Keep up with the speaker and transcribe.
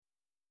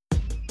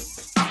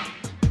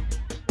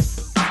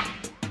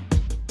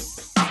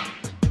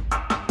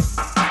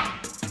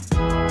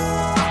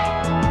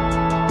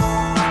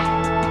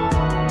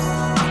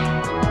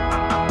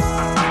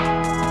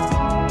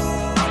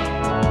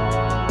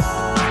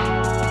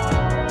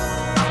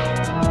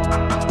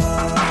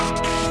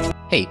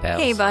Hey,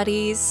 pals. Hey,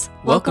 buddies.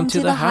 Welcome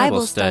to the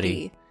Bible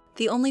Study.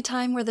 The only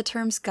time where the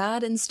terms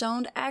God and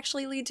stoned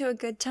actually lead to a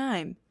good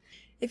time.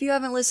 If you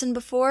haven't listened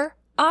before,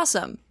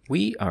 awesome.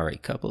 We are a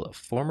couple of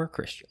former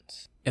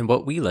Christians. And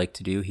what we like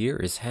to do here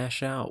is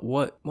hash out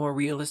what more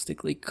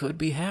realistically could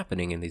be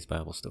happening in these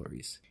Bible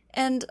stories.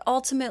 And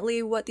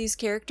ultimately what these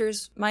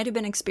characters might have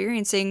been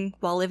experiencing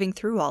while living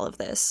through all of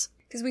this.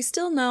 Because we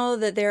still know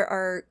that there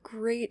are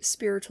great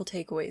spiritual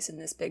takeaways in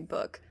this big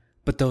book.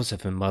 But those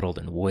have been muddled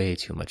in way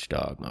too much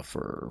dogma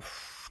for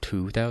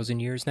 2,000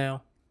 years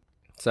now.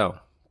 So,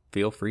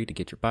 feel free to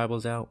get your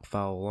Bibles out,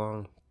 follow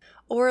along.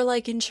 Or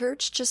like in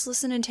church, just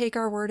listen and take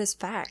our word as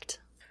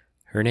fact.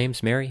 Her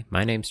name's Mary,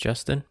 my name's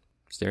Justin.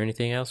 Is there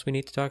anything else we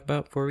need to talk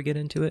about before we get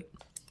into it?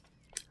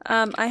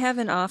 I have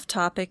an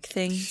off-topic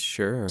thing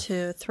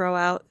to throw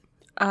out.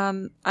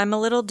 I'm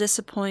a little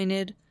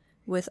disappointed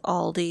with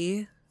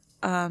Aldi.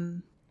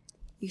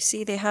 You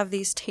see, they have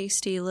these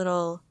tasty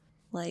little,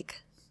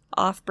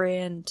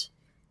 off-brand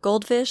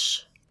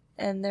goldfish,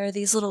 and they're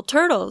these little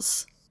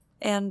turtles,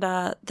 and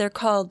they're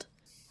called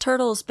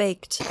Turtles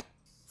Baked.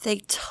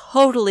 They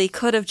totally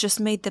could have just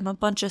made them a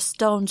bunch of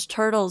stoned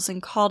turtles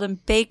and called them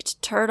Baked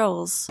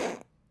Turtles.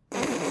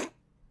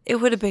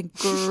 It would have been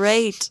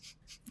great.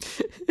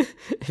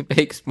 It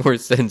makes more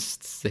sense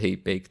to say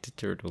baked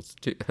turtles,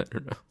 too. I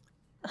don't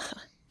know.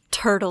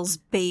 Turtles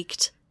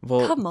baked.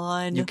 Well, come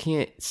on. You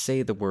can't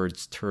say the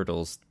words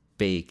turtles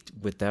baked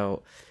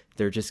without...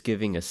 They're just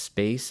giving a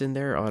space in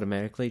there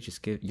automatically,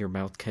 just get your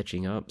mouth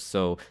catching up.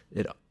 So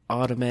it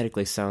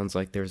automatically sounds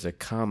like there's a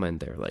comma in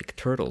there, like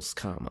turtles,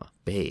 comma,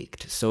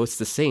 baked. So it's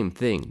the same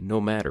thing, no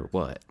matter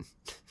what.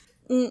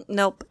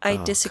 Nope,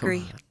 I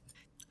disagree.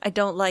 I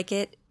don't like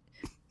it.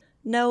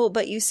 No,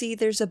 but you see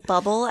there's a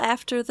bubble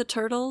after the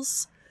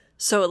turtles.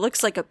 So it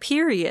looks like a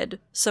period.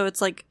 So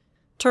it's like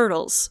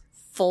turtles,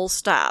 full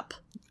stop.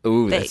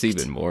 Ooh, baked. That's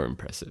even more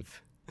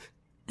impressive.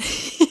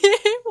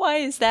 Why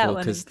is that one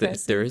impressive?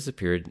 Because there is a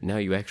period. Now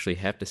you actually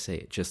have to say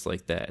it just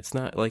like that. It's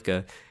not like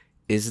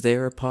is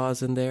there a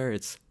pause in there?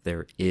 It's,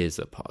 there is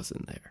a pause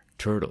in there.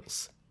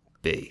 Turtles,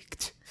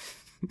 baked.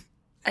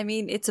 I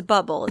mean, it's a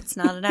bubble. It's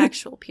not an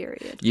actual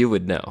period. You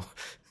would know.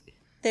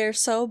 They're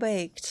so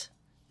baked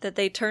that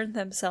they turned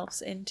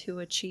themselves into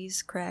a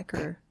cheese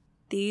cracker.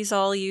 These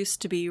all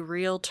used to be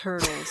real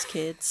turtles,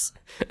 kids.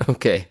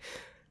 Okay,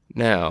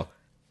 now...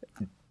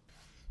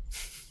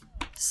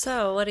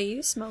 So, what are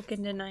you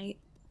smoking tonight?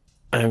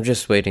 I'm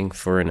just waiting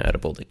for an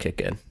edible to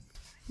kick in.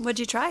 What'd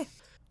you try?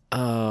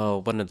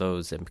 One of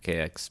those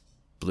MKX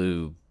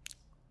blue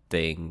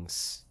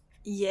things.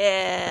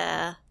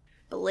 Yeah.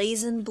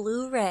 Blazing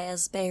blue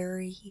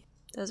raspberry.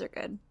 Those are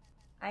good.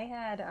 I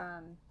had,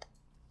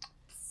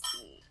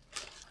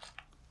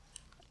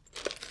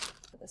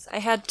 I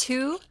had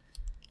two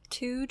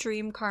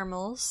dream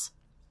caramels,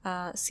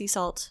 sea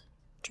salt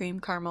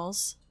dream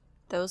caramels.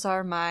 Those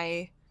are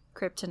my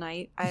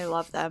kryptonite. I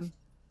love them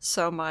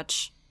so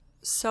much.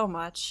 So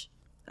much.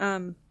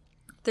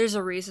 There's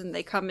a reason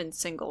they come in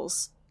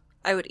singles.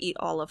 I would eat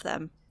all of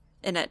them.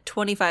 And at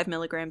 25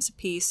 milligrams a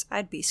piece,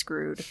 I'd be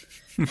screwed.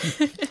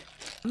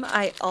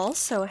 I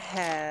also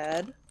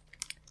had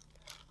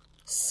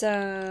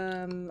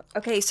some...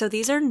 Okay, so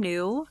these are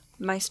new.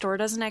 My store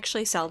doesn't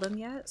actually sell them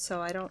yet,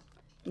 so I don't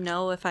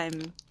know if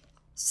I'm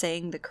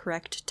saying the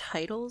correct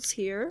titles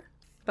here.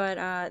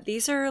 But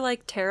these are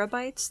like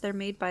terabytes. They're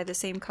made by the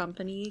same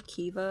company,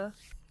 Kiva.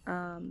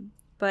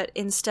 But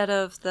instead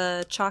of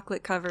the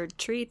chocolate-covered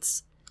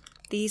treats,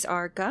 these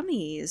are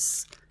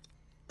gummies.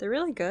 They're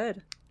really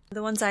good.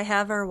 The ones I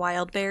have are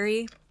wild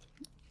berry.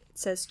 It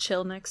says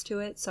chill next to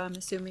it, so I'm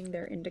assuming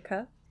they're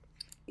indica.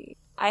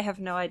 I have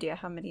no idea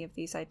how many of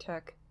these I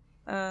took.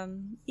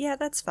 Yeah,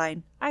 that's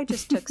fine. I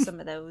just took some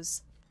of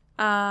those.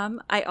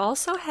 I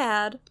also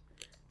had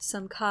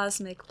some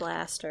Cosmic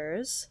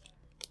Blasters,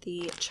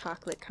 the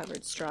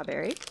chocolate-covered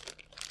strawberry.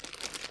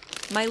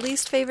 My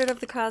least favorite of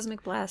the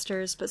Cosmic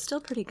Blasters, but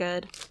still pretty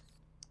good.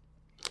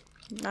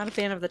 Not a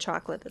fan of the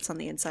chocolate that's on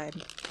the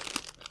inside.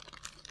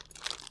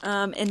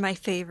 And my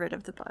favorite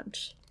of the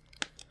bunch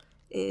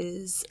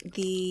is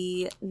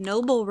the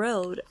Noble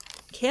Road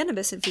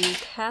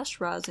cannabis-infused hash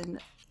rosin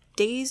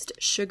dazed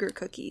sugar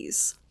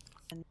cookies.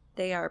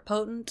 They are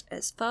potent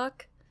as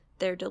fuck.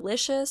 They're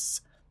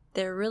delicious.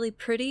 They're really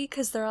pretty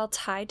because they're all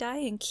tie-dye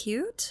and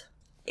cute.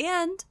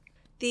 And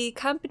the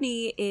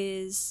company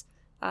is...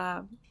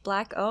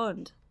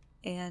 Black-owned,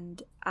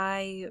 and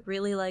I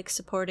really like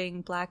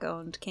supporting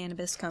Black-owned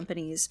cannabis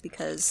companies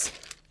because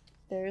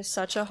there's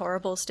such a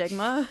horrible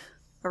stigma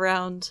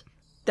around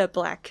the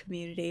Black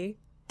community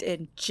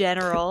in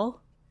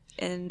general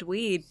and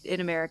weed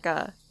in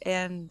America,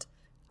 and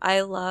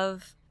I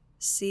love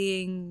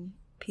seeing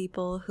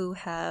people who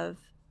have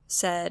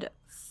said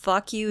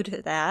fuck you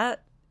to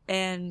that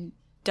and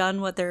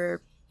done what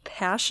they're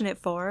passionate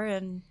for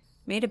and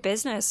made a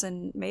business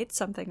and made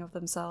something of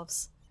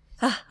themselves.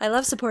 I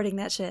love supporting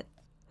that shit.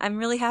 I'm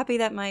really happy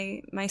that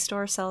my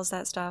store sells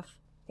that stuff.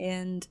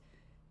 And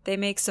they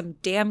make some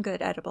damn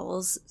good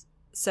edibles.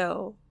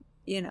 So,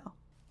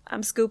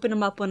 I'm scooping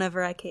them up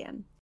whenever I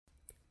can.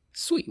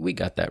 Sweet, we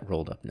got that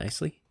rolled up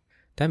nicely.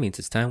 That means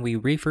it's time we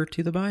refer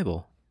to the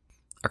Bible.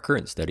 Our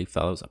current study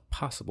follows a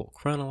possible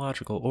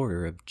chronological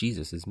order of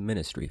Jesus'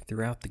 ministry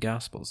throughout the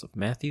Gospels of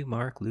Matthew,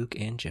 Mark, Luke,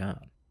 and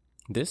John.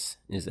 This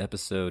is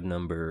episode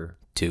number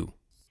 2.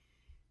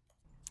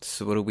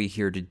 So what are we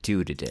here to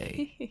do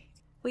today?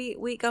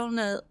 we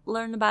gonna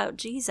learn about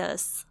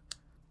Jesus.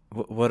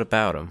 What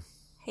about him?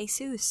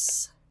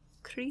 Jesus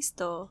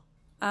Cristo.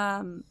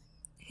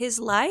 His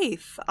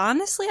life.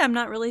 Honestly, I'm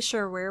not really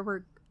sure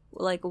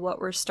what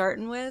we're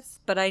starting with,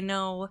 but I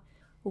know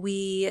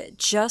we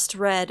just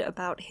read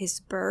about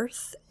his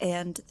birth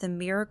and the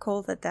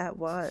miracle that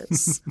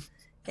was,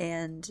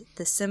 and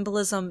the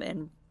symbolism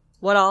and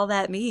what all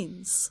that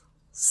means.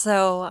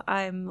 So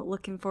I'm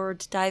looking forward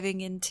to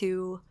diving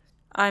into,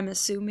 I'm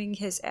assuming,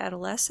 his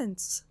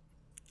adolescence.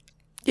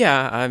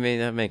 Yeah, I mean,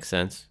 that makes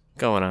sense.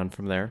 Going on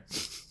from there.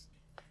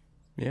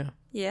 Yeah.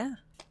 Yeah.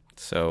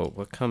 So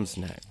what comes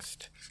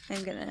next?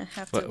 I'm gonna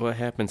have to... What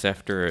happens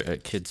after a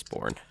kid's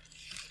born?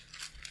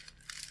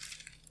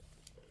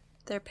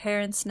 Their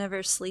parents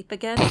never sleep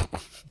again?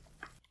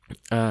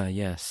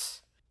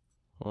 Yes.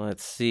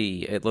 Let's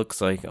see. It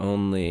looks like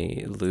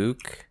only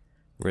Luke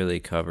really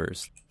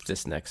covers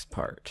this next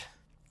part.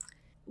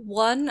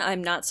 1,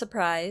 I'm not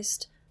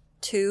surprised.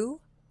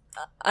 2,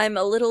 I'm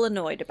a little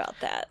annoyed about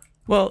that.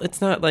 Well, it's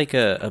not like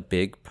a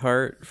big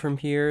part from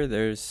here.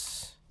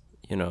 There's,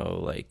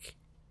 like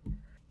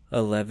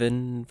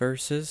 11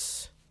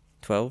 verses,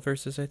 12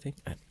 verses, I think.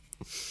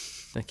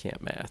 I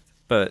can't math.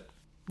 But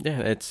yeah,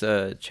 it's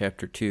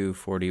chapter 2,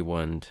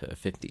 41 to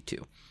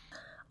 52.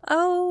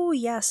 Oh,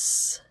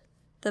 yes.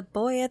 The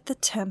boy at the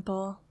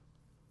temple.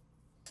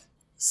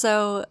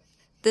 So,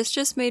 this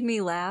just made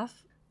me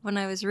laugh when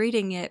I was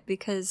reading it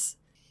because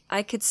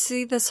I could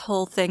see this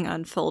whole thing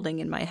unfolding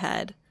in my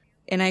head.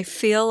 And I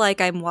feel like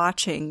I'm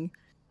watching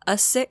a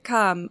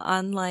sitcom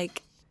on,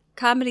 like,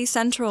 Comedy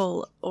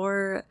Central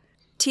or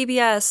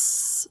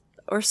TBS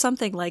or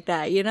something like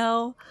that,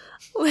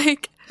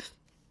 Like,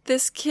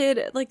 this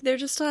kid, like, they're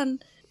just on...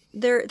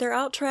 They're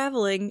out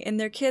traveling, and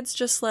their kid's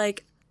just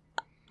like,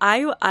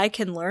 I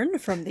can learn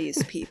from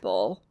these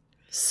people,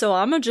 so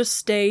I'm gonna just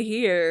stay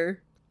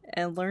here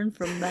and learn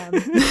from them.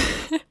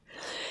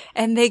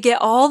 And they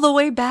get all the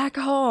way back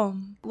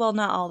home. Well,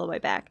 not all the way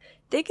back.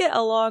 They get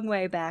a long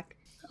way back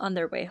on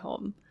their way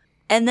home,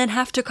 and then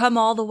have to come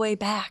all the way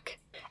back.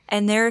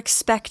 And they're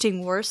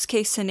expecting worst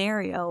case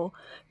scenario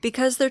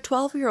because their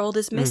 12-year-old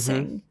is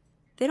missing. Mm-hmm.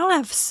 They don't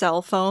have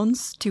cell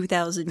phones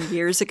 2,000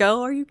 years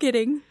ago. Are you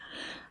kidding?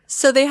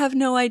 So they have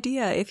no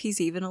idea if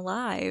he's even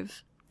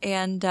alive.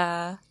 And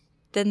then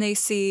they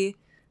see,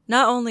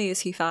 not only is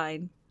he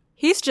fine,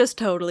 he's just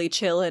totally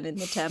chilling in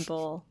the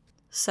temple,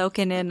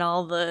 soaking in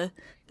all the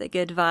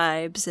good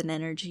vibes and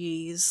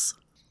energies.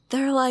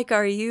 They're like,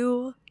 are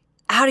you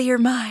out of your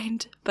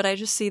mind? But I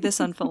just see this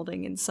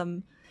unfolding in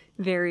some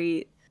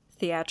very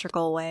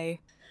theatrical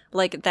way.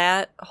 Like,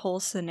 that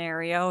whole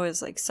scenario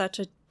is like such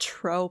a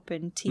trope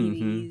in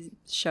TV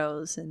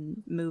shows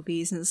and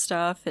movies and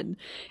stuff, and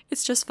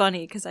it's just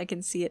funny because I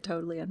can see it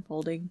totally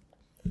unfolding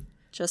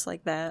just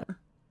like that.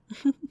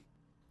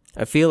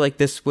 I feel like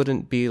this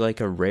wouldn't be like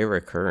a rare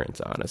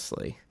occurrence,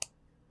 honestly.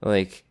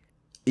 Like,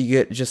 you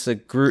get just a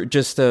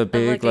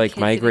big like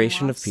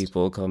migration of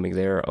people coming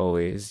there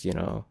always,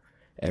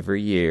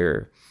 every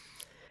year.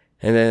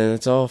 And then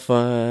it's all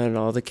fun,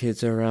 all the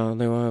kids are around,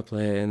 they want to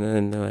play, and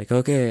then they're like,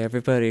 okay,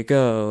 everybody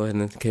go,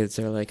 and then the kids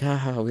are like,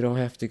 haha, we don't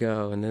have to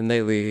go, and then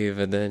they leave,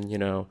 and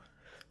then,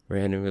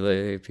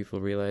 randomly people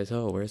realize,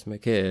 oh, where's my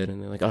kid?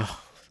 And they're like, oh,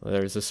 well,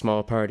 there's a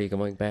small party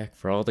going back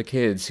for all the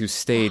kids who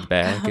stayed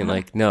back, and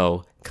like,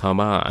 no, come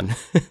on.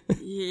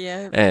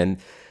 Yeah.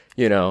 And,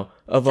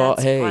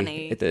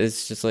 funny.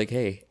 It's just like,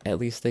 hey, at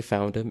least they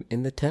found him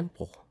in the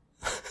temple.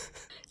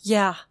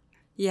 Yeah.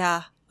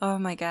 Oh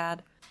my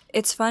God.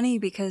 It's funny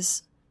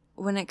because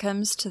when it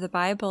comes to the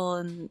Bible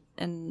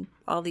and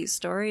all these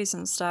stories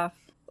and stuff,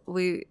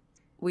 we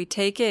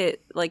take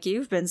it, like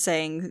you've been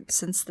saying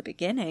since the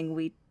beginning,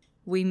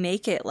 we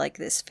make it like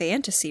this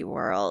fantasy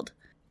world.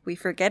 We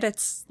forget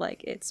it's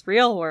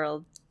real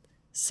world.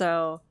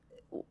 So,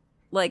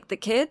 like, the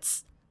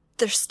kids,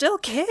 they're still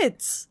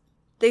kids.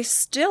 They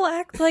still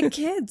act like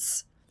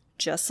kids,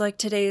 just like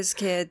today's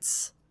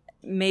kids.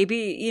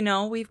 Maybe,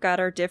 we've got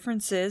our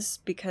differences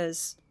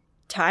because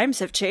times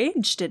have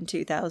changed in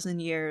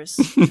 2,000 years.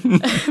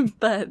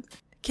 But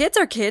kids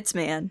are kids,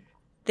 man.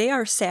 They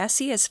are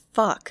sassy as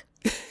fuck.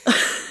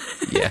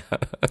 Yeah.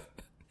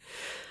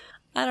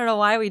 I don't know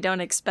why we don't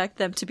expect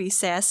them to be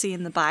sassy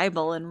in the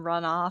Bible and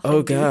run off. Oh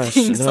and do gosh,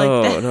 things like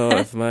that. No.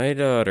 If my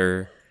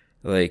daughter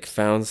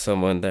found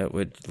someone that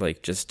would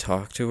just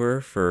talk to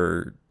her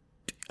for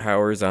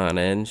hours on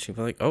end, she'd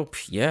be like, "Oh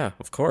yeah,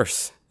 of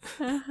course."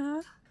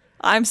 Uh-huh.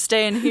 I'm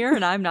staying here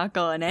and I'm not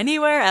going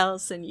anywhere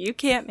else, and you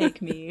can't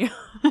make me.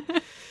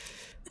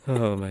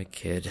 Oh, my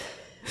kid.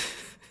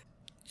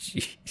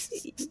 Jeez.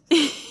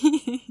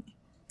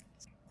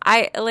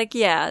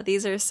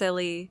 These are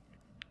silly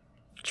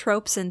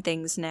tropes and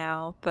things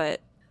now,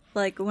 but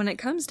when it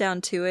comes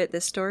down to it,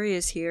 the story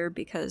is here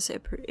because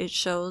it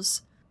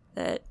shows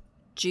that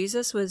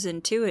Jesus was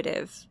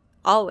intuitive,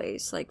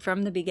 always, like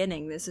from the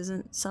beginning. This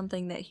isn't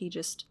something that he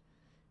just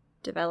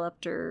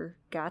developed or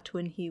got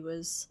when he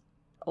was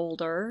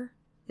older.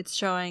 It's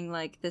showing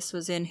like this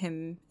was in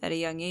him at a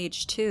young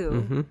age too.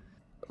 Mm-hmm.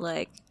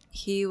 Like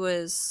he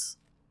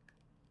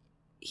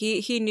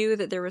knew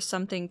that there was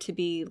something to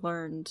be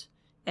learned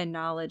and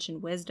knowledge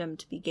and wisdom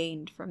to be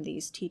gained from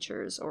these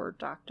teachers or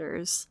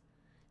doctors.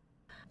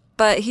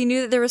 But he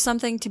knew that there was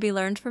something to be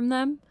learned from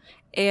them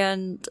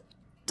and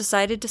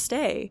decided to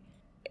stay.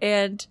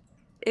 And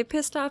it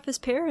pissed off his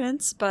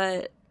parents,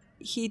 but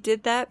he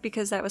did that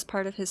because that was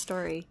part of his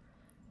story.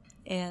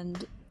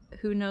 And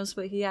who knows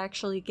what he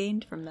actually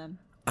gained from them.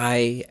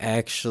 I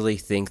actually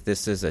think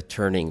this is a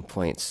turning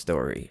point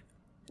story.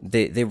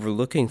 They were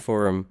looking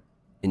for him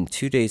in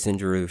 2 days in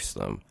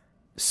Jerusalem.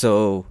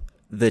 So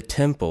the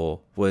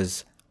temple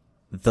was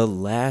the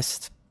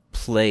last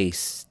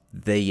place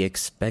they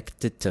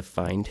expected to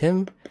find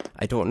him.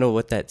 I don't know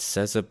what that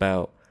says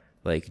about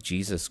like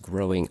Jesus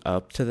growing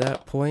up to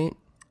that point.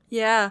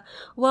 Yeah.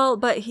 Well,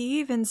 but he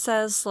even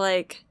says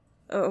like,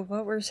 oh,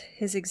 what were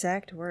his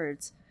exact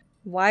words?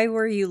 Why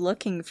were you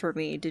looking for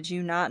me? Did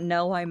you not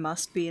know I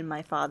must be in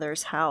my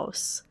father's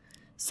house?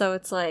 So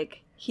it's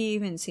like he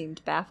even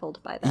seemed baffled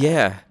by that.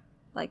 Yeah.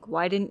 Like,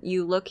 why didn't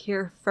you look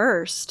here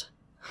first?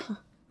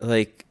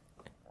 Like,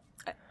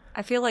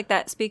 I feel like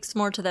that speaks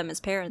more to them as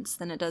parents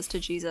than it does to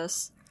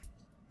Jesus.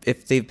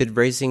 if they've been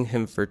raising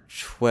him for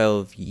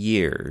 12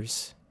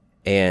 years,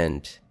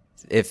 and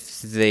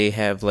if they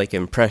have like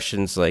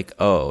impressions like,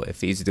 oh,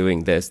 if he's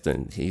doing this,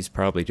 then he's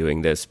probably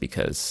doing this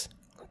because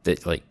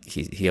that like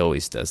he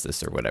always does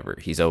this or whatever.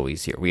 He's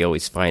always here. We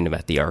always find him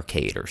at the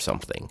arcade or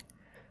something.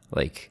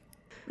 Like,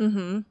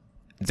 then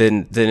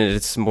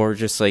it's more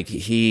just like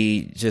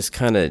he just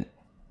kind of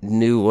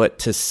knew what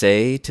to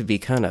say to be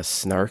kind of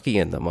snarky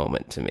in the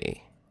moment to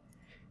me.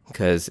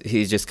 Because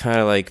he just kind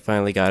of like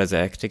finally got his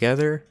act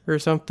together or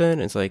something.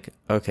 It's like,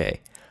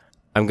 okay,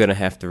 I'm going to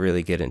have to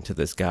really get into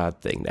this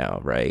God thing now,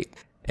 right?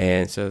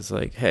 And so it's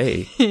like,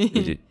 hey,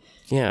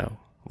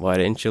 why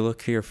didn't you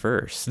look here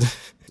first?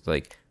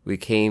 Like, we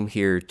came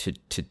here to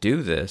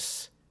do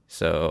this,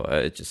 so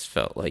it just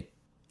felt like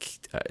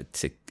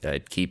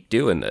I'd keep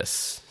doing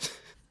this.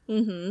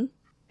 Mm-hmm.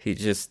 He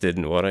just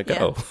didn't want to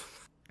go. Yeah.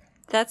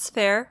 That's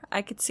fair.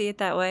 I could see it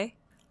that way.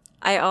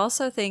 I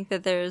also think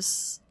that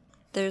there's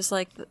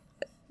like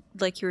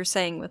you were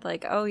saying with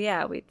like, oh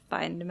yeah, we'd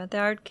find him at the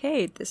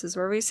arcade. This is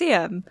where we see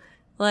him.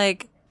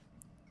 Like,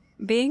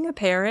 being a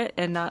parent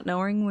and not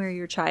knowing where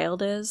your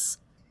child is,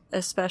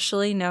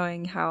 especially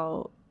knowing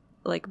how,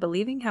 like,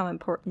 believing how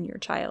important your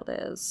child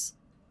is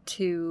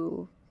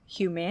to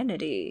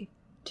humanity,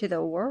 to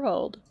the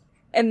world,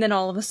 and then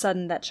all of a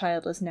sudden that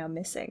child is now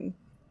missing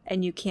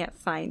and you can't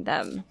find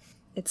them.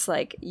 It's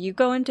like, you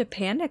go into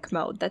panic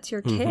mode. That's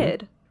your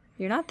kid.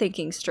 You're not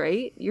thinking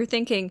straight. You're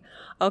thinking,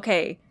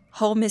 okay,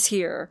 home is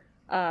here.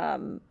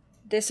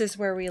 This is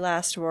where we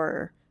last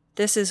were.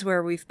 This is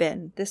where we've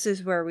been. This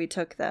is where we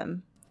took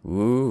them.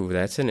 Ooh,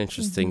 that's an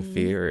interesting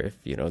fear.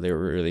 If, they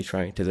were really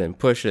trying to then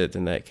push it,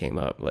 then that came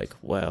up. Like,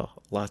 well,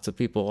 lots of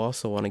people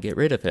also want to get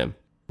rid of him.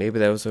 Maybe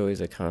that was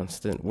always a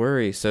constant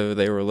worry. So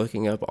they were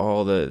looking up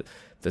all the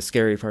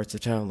scary parts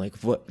of town. Like,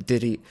 what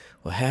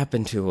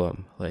happened to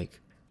him? Like,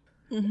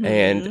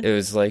 and it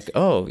was like,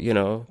 oh,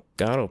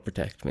 God will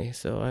protect me,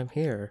 so I'm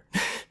here.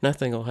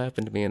 Nothing will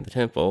happen to me in the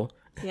temple.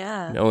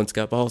 Yeah. No one's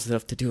got balls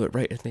enough to do it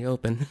right in the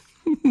open.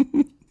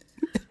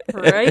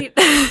 Right?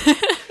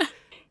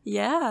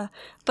 Yeah.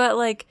 But,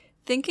 like,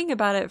 thinking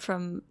about it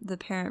from the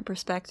parent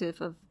perspective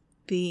of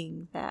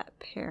being that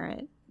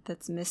parent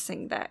that's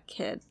missing that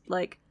kid,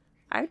 like,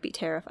 I would be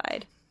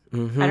terrified.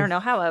 I don't know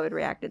how I would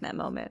react in that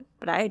moment,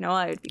 but I know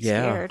I would be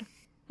scared.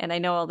 And I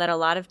know that a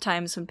lot of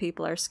times when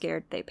people are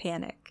scared, they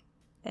panic.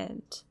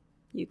 And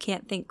you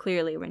can't think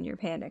clearly when you're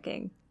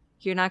panicking.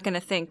 You're not going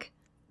to think,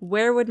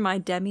 where would my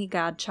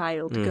demigod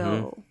child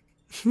go?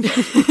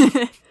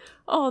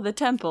 Oh, the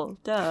temple,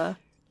 duh.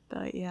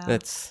 But yeah.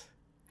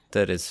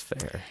 That is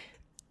fair.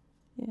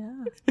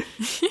 Yeah.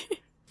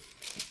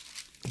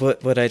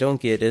 What I don't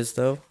get is,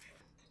 though,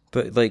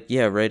 but like,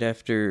 yeah, right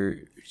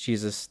after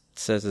Jesus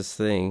says this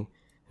thing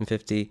in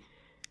 50,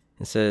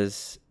 it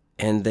says,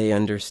 and they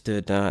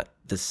understood not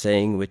the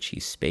saying which he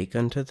spake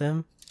unto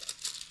them.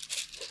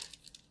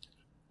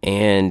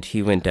 And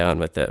he went down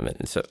with them.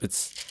 And so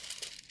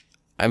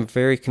I'm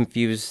very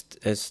confused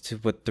as to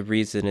what the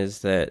reason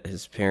is that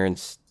his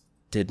parents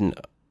didn't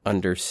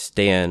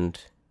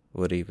understand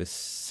what he was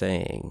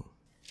saying.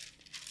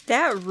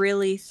 That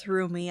really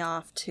threw me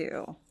off,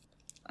 too.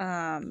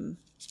 I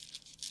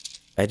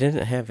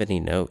didn't have any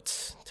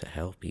notes to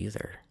help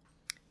either.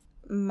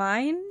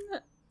 My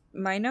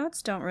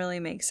notes don't really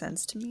make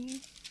sense to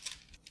me.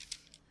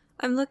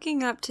 I'm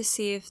looking up to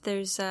see if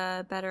there's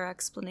a better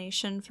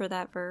explanation for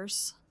that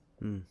verse.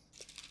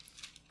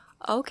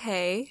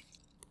 Okay,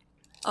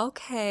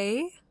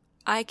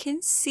 I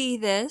can see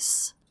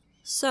this.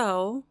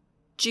 So,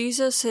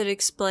 Jesus had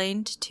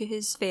explained to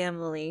his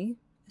family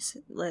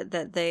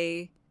that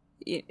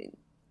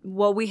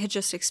what we had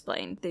just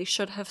explained. They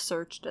should have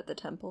searched at the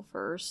temple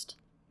first,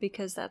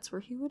 because that's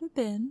where he would have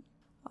been.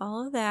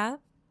 All of that.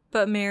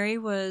 But Mary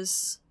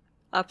was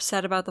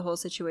upset about the whole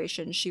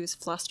situation. She was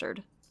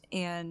flustered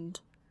and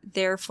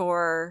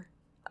therefore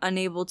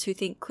unable to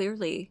think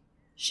clearly.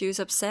 She was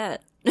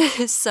upset.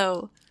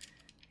 So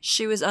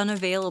she was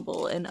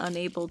unavailable and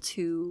unable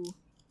to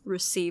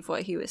receive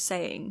what he was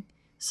saying.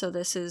 So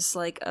this is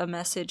like a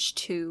message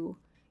to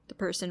the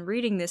person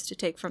reading this to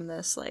take from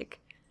this, like,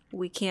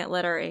 we can't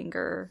let our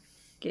anger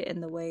get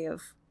in the way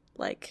of,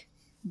 like,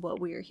 what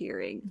we are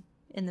hearing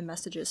in the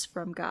messages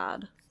from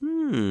God.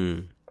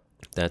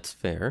 That's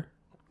fair.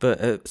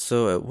 But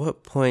so at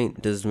what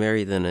point does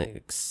Mary then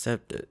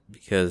accept it?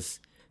 Because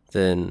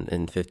then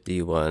in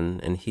 51,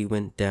 and he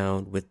went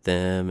down with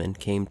them and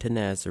came to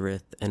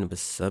Nazareth and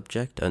was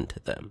subject unto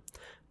them.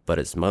 But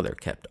his mother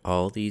kept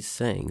all these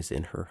sayings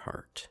in her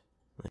heart.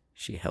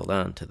 She held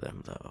on to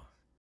them, though.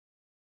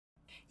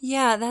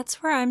 Yeah,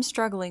 that's where I'm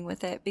struggling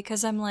with it,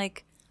 because I'm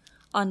like,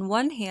 on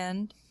one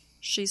hand,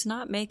 she's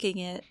not making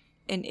it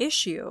an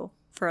issue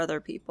for other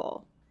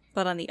people.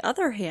 But on the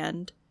other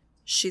hand,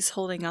 she's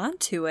holding on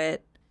to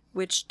it,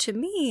 which to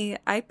me,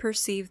 I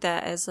perceive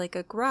that as like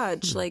a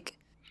grudge. Like,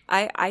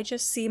 I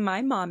just see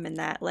my mom in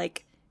that.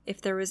 Like,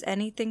 if there was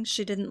anything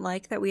she didn't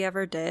like that we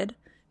ever did,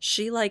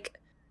 she like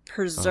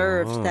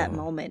preserved that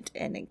moment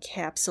and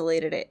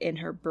encapsulated it in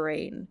her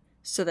brain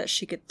so that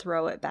she could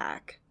throw it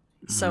back.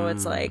 So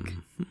it's like,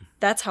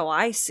 that's how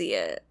I see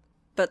it.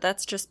 But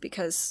that's just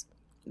because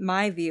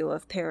my view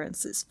of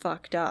parents is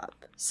fucked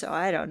up. So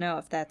I don't know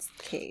if that's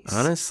the case.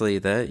 Honestly,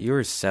 that you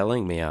were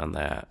selling me on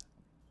that.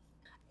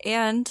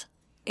 And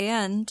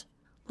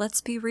let's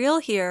be real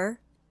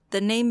here.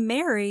 The name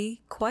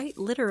Mary quite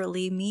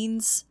literally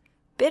means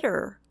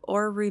bitter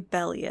or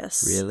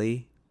rebellious.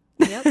 Really?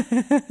 Yep.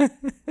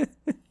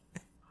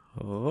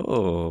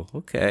 Oh,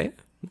 okay.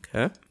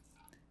 Okay.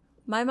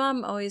 My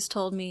mom always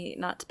told me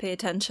not to pay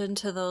attention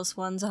to those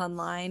ones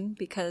online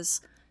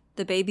because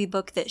the baby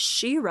book that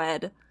she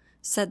read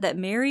said that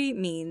Mary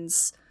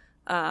means,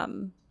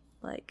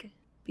 like,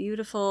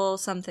 beautiful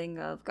something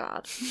of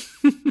God.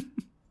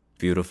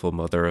 Beautiful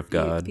mother of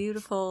God.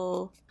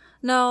 Beautiful.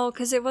 No,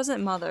 because it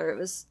wasn't mother.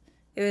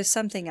 It was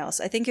something else.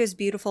 I think it was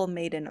beautiful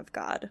maiden of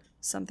God.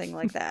 Something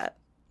like that.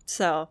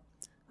 So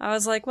I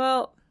was like,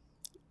 well,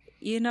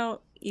 you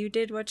know, you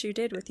did what you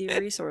did with your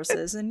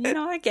resources, and you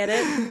know, I get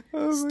it.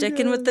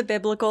 Sticking with the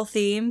biblical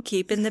theme,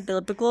 keeping the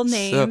biblical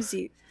names.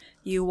 So,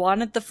 you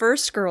wanted the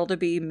first girl to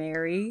be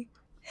Mary.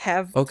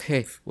 Have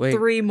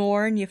three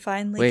more, and you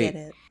finally get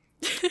it.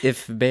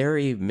 If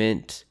Mary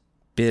meant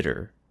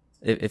bitter,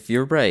 if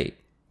you're right,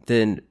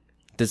 then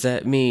does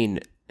that mean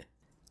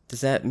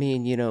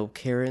you know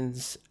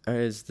Karen's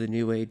is the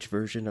new age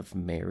version of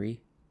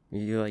Mary?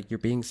 You're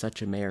being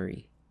such a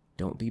Mary.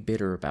 Don't be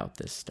bitter about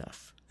this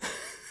stuff.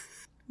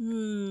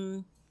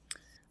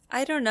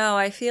 I don't know.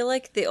 I feel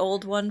like the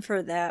old one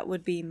for that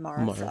would be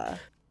Martha.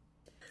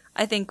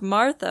 I think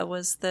Martha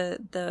was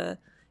the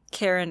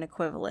Karen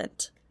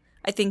equivalent.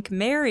 I think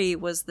Mary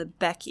was the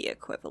Becky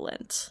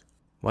equivalent.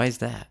 Why is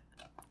that?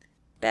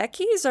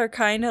 Becky's are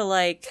kind of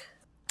like...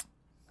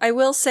 I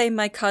will say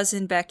my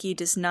cousin Becky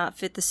does not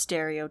fit the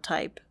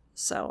stereotype,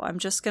 so I'm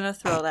just going to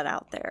throw that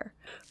out there.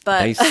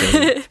 But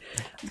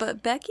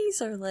but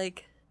Becky's are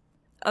like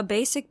a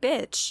basic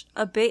bitch,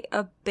 a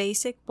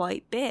basic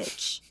white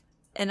bitch.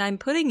 And I'm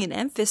putting an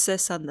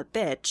emphasis on the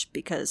bitch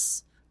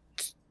because,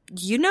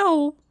 you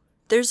know,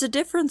 there's a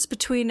difference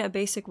between a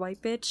basic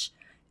white bitch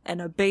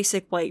and a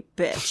basic white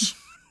bitch.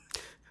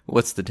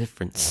 What's the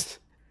difference?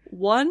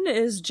 One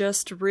is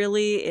just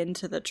really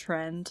into the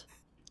trend,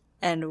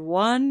 and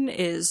one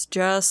is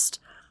just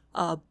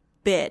a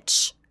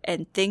bitch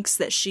and thinks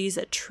that she's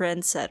a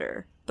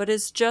trendsetter, but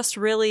is just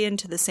really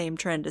into the same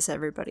trend as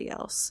everybody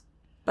else.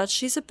 But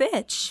she's a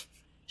bitch.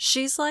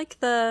 She's like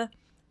the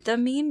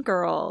mean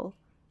girl,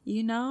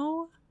 you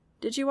know?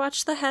 Did you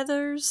watch the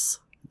Heathers?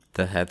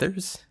 The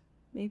Heathers?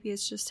 Maybe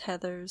it's just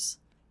Heathers.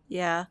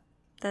 Yeah,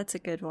 that's a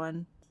good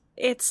one.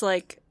 It's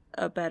like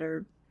a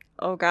better...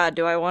 Oh God,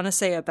 do I want to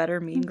say a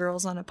better Mean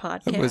Girls on a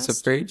podcast? I was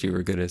afraid you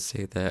were going to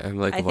say that. I'm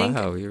like,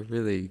 wow, you're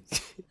really...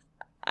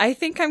 I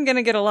think I'm going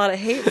to get a lot of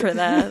hate for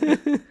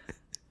that.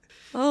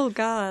 Oh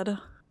God.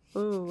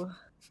 Ooh.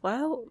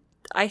 Well,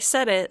 I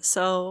said it,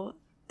 so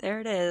there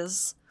it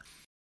is.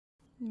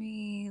 Let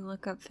me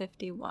look up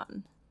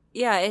 51.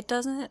 Yeah,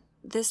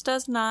 this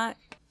does not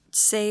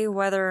say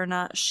whether or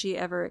not she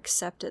ever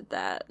accepted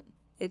that.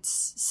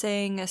 It's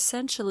saying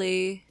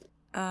essentially,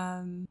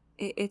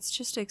 it's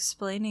just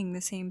explaining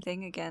the same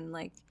thing again.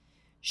 Like,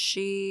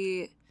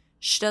 she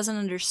doesn't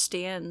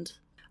understand.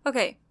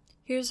 Okay,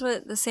 here's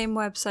what the same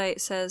website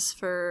says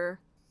for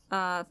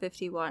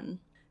 51.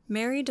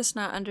 Mary does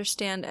not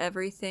understand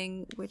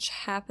everything which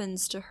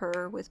happens to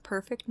her with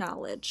perfect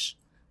knowledge.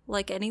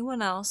 Like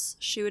anyone else,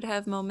 she would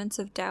have moments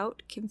of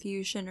doubt,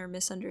 confusion, or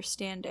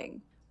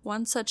misunderstanding.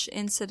 One such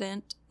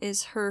incident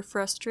is her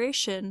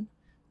frustration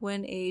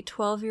when a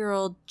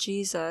 12-year-old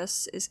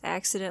Jesus is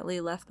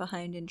accidentally left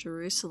behind in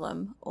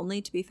Jerusalem,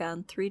 only to be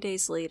found 3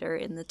 days later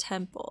in the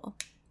temple.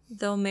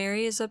 Though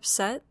Mary is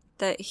upset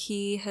that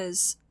he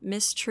has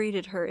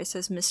mistreated her, it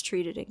says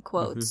mistreated in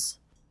quotes.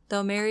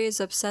 Though Mary is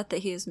upset that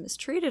he has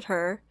mistreated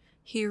her,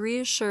 he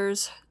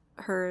reassures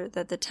her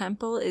that the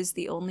temple is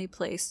the only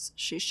place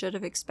she should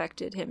have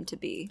expected him to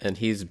be. And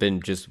he's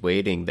been just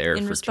waiting there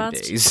for 2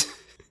 days.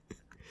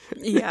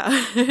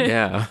 Yeah.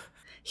 Yeah.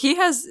 He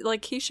has,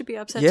 like, he should be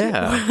upset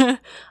Yeah. too.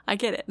 I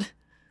get it.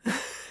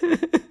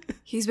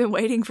 He's been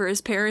waiting for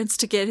his parents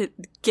to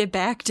get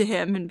back to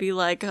him and be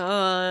like, you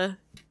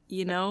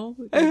know,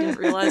 you didn't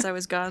realize I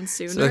was gone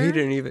sooner. So he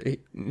didn't even,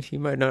 he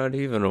might not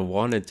even have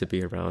wanted to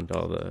be around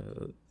all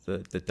the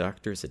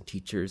doctors and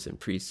teachers and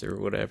priests or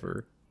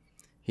whatever.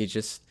 He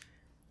just,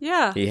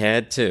 he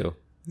had to.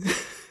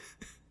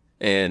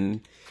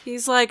 And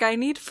he's like, I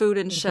need food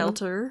and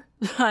shelter.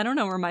 I don't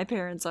know where my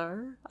parents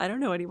are. I don't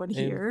know anyone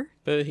here.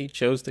 But he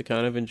chose to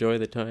kind of enjoy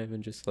the time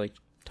and just like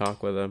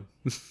talk with them.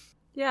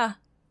 Yeah,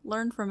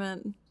 learn from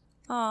it.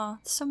 Aw,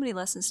 so many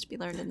lessons to be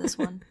learned in this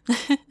one.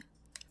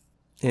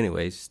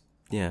 Anyways,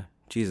 yeah,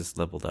 Jesus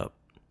leveled up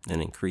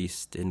and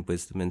increased in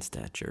wisdom and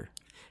stature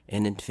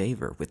and in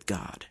favor with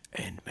God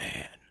and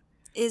man.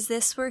 Is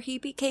this where he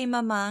became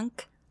a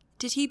monk?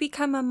 Did he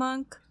become a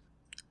monk?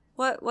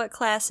 What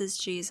class is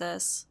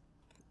Jesus?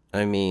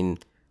 I mean,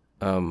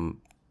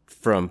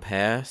 from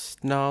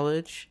past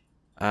knowledge,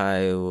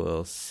 I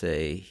will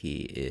say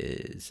he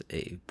is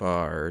a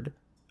bard,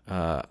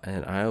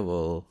 and I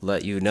will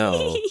let you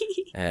know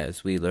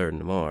as we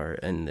learn more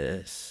in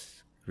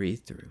this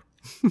read-through.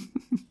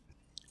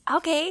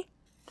 Okay,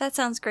 that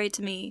sounds great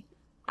to me.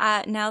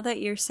 Now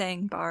that you're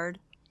saying bard,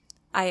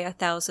 I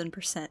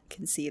 1,000%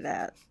 can see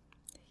that.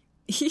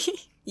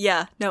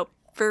 Yeah, no,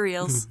 for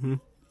reals.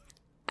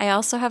 I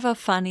also have a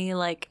funny,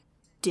 like,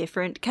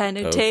 different kind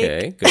of take.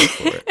 Okay, go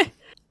for it.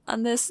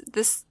 On this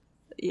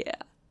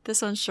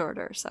one's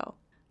shorter, so.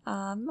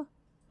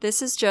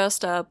 This is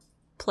just a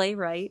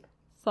playwright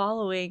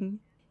following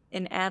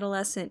an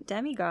adolescent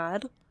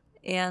demigod,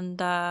 and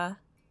the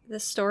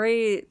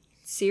story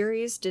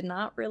series did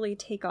not really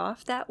take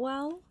off that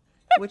well,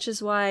 which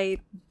is why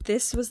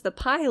this was the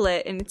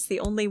pilot, and it's the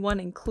only one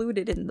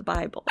included in the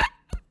Bible.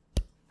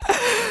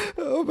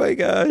 Oh my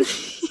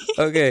gosh.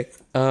 Okay.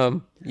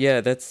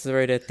 Yeah, that's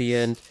right at the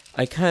end.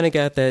 I kind of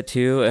got that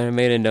too, and I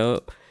made a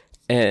note,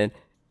 and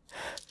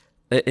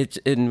it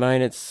in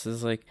mine it's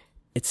like,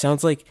 it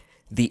sounds like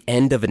the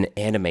end of an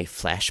anime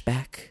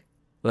flashback.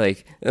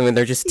 Like, I mean,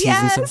 they're just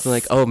teasing something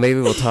like, oh, maybe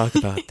we'll talk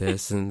about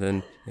this, and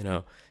then, you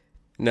know,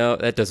 no,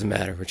 that doesn't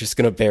matter. We're just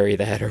gonna bury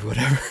that or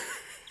whatever.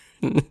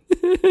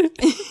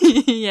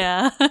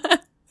 Yeah.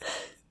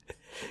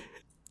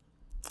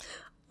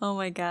 Oh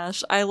my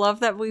gosh. I love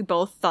that we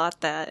both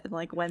thought that and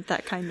like went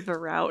that kind of a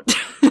route.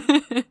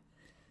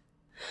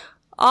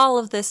 All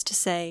of this to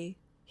say,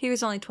 he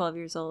was only 12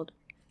 years old.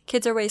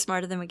 Kids are way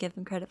smarter than we give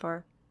them credit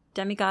for.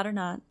 Demigod or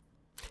not.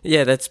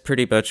 Yeah, that's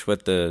pretty much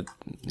what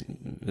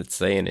it's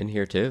saying in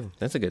here too.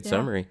 That's a good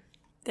summary.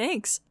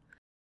 Thanks.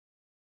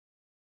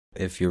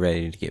 If you're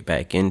ready to get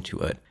back into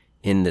it,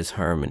 in this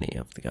harmony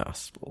of the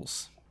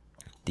Gospels,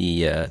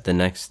 the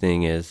next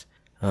thing is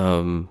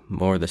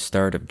more the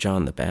start of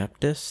John the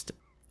Baptist.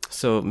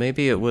 So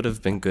maybe it would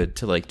have been good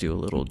to like do a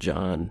little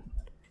John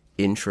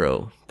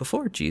intro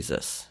before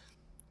Jesus.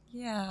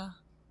 Yeah.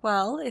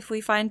 Well, if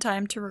we find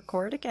time to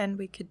record again,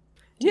 we could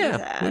do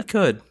that. We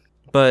could.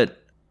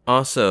 But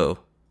also,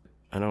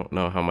 I don't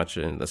know how much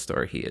in the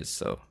story he is,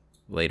 so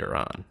later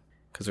on.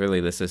 Because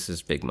really, this is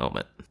his big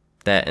moment.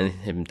 That and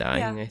him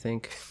dying, I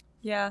think.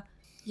 Yeah.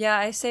 Yeah,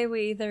 I say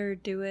we either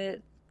do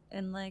it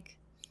and like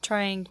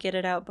try and get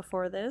it out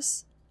before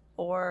this,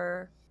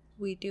 or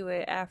we do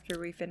it after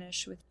we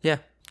finish with... Yeah.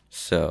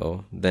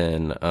 So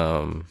then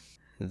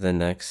the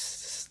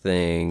next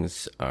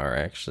things are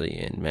actually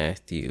in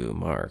Matthew,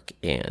 Mark,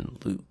 and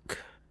Luke.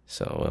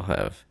 So we'll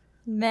have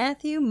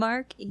Matthew,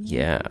 Mark, and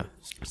yeah.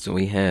 So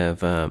we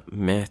have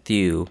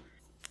Matthew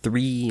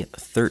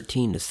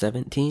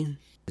 3:13-17.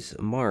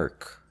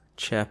 Mark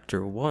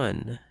chapter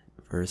 1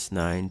 verse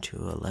 9 to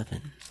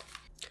 11.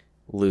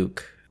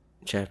 Luke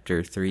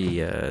chapter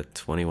 3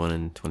 21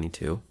 and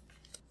 22.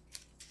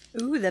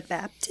 Ooh, the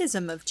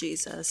baptism of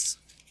Jesus.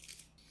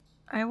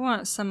 I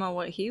want some of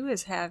what he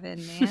was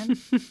having, man.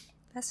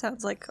 That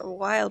sounds like a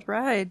wild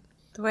ride.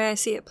 The way I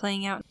see it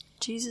playing out,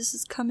 Jesus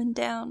is coming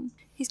down.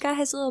 He's got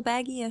his little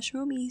baggie of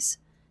shroomies.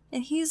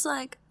 And he's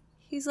like,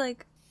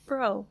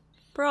 bro,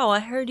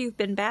 I heard you've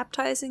been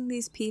baptizing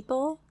these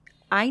people.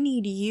 I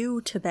need you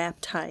to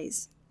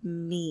baptize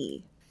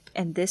me.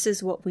 And this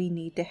is what we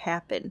need to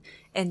happen.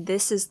 And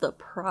this is the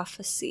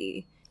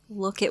prophecy.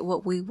 Look at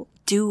what we will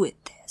do with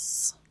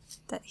this.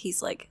 That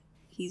he's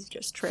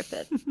just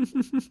tripping.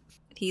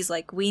 He's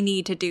like, we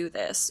need to do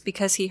this.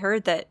 Because he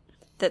heard that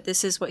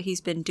this is what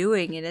he's been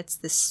doing. And it's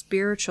this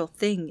spiritual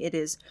thing. It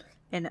is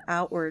an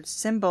outward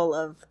symbol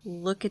of,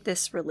 look at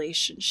this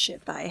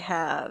relationship I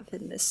have.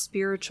 And this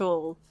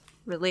spiritual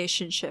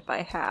relationship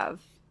I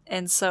have.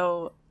 And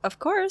so, of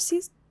course,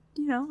 he's,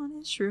 on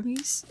his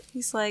shroomies.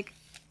 He's like,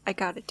 I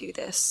gotta do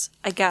this.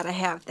 I gotta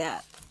have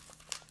that.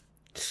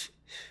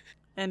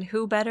 And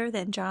who better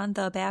than John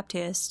the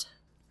Baptist?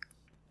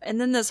 And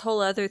then this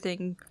whole other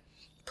thing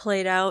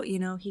played out,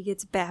 he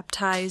gets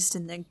baptized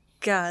and then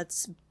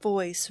God's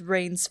voice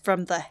reigns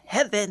from the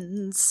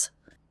heavens.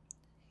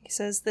 He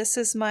says, "This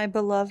is my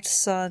beloved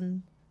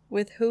son,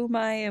 with whom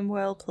I am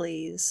well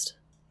pleased."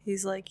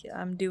 He's like,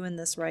 "I'm doing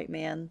this right,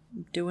 man.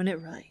 I'm doing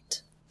it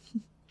right."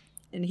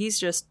 And he's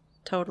just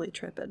totally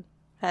tripping,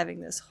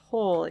 having this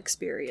whole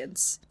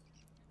experience.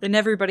 And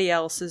everybody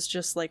else is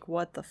just like,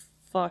 what the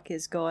fuck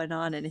is going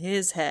on in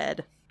his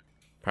head?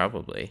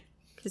 Probably.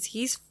 Because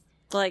he's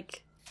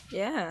like,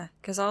 yeah,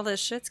 because all this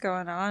shit's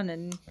going on,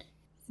 and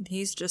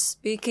he's just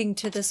speaking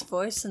to this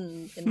voice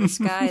in the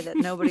sky that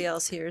nobody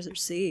else hears or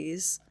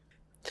sees.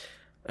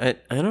 I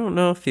don't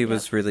know if he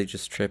was really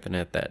just tripping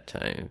at that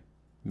time.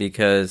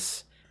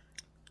 Because...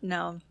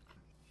 No.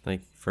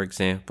 Like, for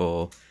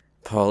example,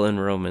 Paul in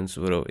Romans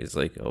would always,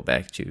 like, go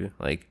back to,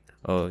 like,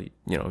 oh,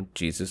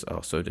 Jesus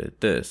also did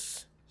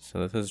this.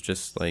 So this was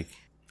just, like,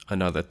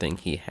 another thing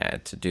he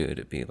had to do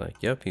to be like,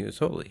 yep, he was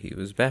holy. He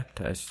was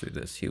baptized through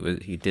this.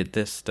 He did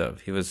this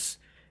stuff.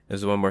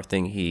 There's one more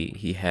thing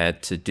he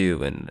had to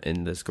do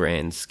in this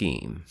grand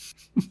scheme.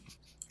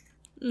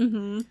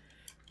 Mm-hmm.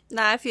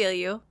 Nah, I feel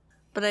you.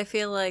 But I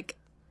feel like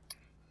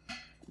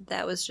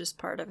that was just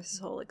part of his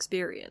whole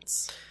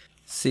experience.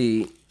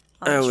 See,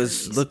 I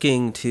was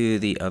looking to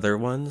the other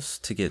ones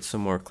to get some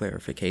more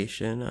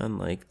clarification on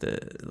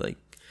the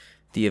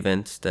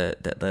events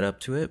that led up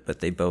to it,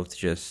 but they both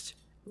just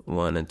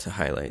wanted to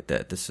highlight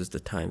that this is the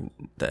time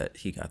that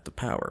he got the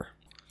power.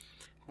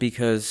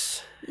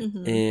 Because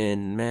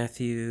in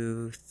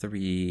Matthew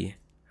 3,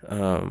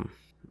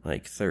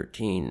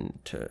 13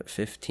 to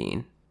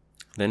 15,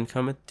 "Then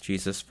cometh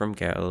Jesus from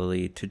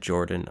Galilee to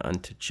Jordan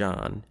unto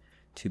John,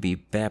 to be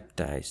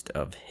baptized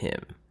of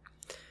him.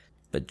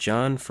 But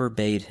John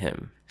forbade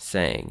him,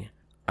 saying,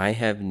 I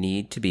have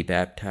need to be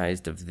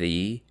baptized of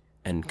thee,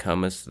 and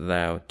comest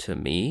thou to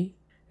me?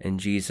 And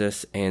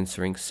Jesus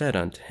answering said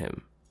unto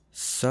him,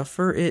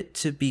 Suffer it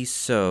to be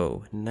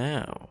so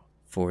now,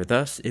 for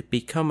thus it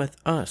becometh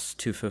us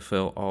to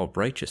fulfill all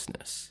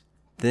righteousness.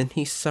 Then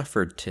he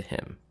suffered to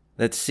him."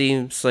 That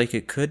seems like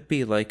it could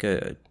be like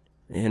a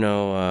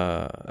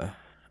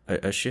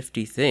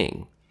shifty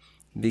thing.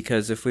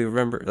 Because if we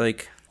remember,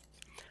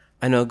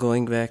 I know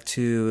going back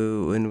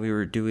to when we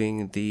were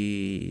doing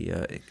the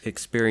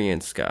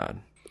Experience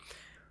God,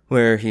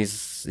 where he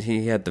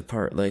had the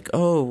part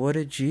oh, what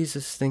did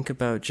Jesus think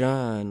about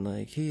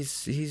John?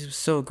 He's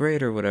so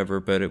great or whatever,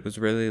 but it was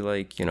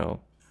really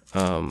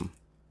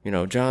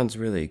John's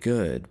really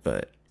good,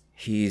 but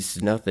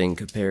he's nothing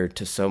compared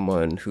to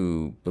someone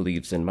who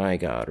believes in my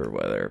God or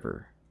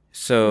whatever.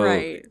 So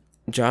right.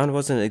 John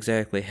wasn't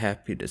exactly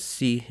happy to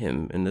see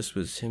him, and this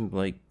was him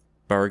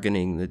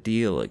bargaining the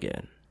deal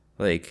again.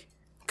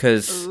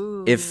 Because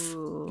if,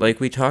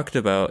 we talked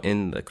about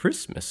in the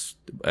Christmas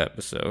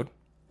episode,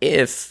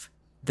 if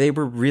they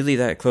were really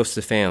that close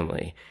to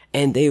family,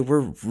 and they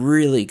were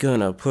really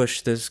gonna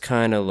push this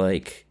kind of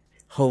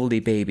holy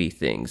baby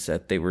things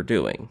that they were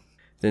doing,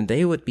 then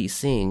they would be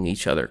seeing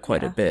each other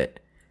quite a bit.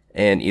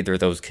 And either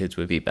those kids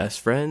would be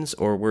best friends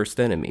or worst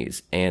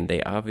enemies, and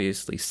they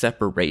obviously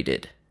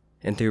separated.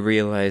 And they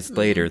realized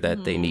later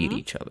that they need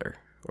each other,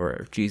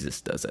 or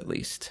Jesus does at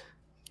least.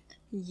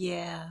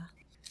 Yeah.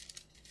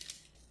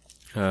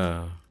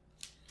 So,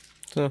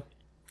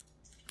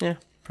 yeah,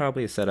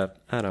 probably a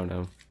setup. I don't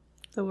know.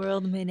 The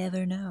world may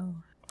never know.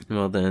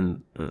 Well,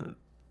 then,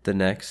 the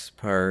next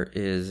part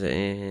is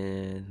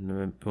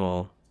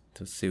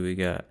let's see, we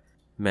got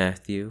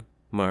Matthew,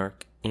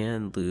 Mark,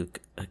 and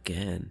Luke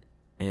again.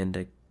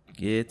 And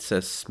it's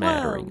a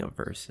smattering of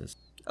verses.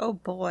 Oh,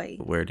 boy.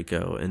 Where to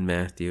go in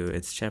Matthew?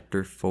 It's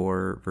chapter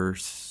 4,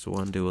 verse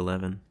 1 to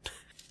 11.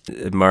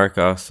 Mark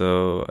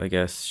also, I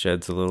guess,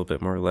 sheds a little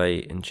bit more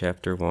light in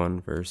chapter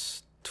 1,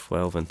 verse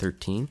 12 and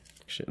 13.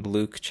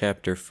 Luke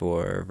chapter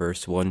 4,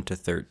 verse 1 to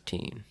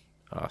 13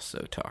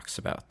 also talks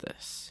about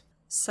this.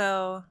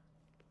 So,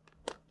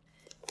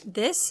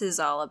 this is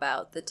all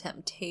about the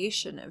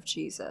temptation of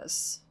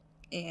Jesus.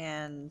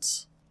 And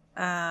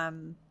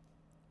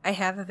I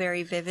have a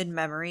very vivid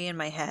memory in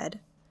my head,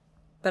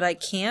 but I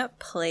can't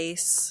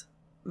place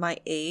my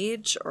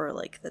age or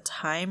the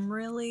time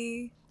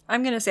really.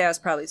 I'm going to say I was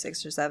probably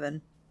 6 or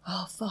 7.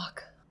 Oh,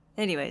 fuck.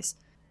 Anyways,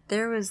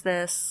 there was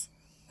this,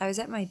 I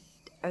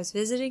was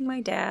visiting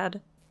my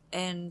dad,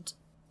 and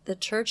the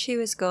church he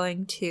was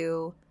going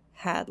to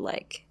had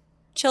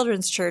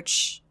children's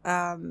church,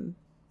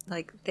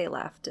 they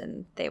left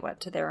and they went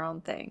to their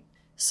own thing.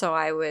 So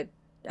I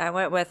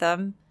went with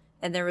them,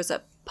 and there was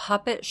a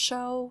puppet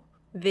show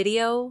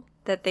video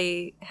that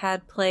they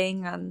had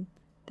playing on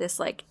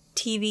this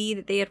TV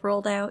that they had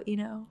rolled out,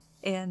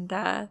 and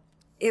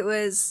it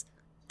was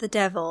the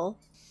devil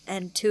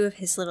and 2 of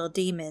his little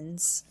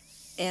demons,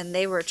 and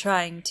they were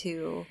trying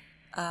to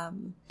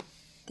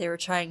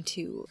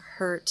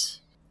hurt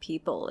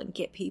people and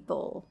get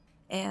people,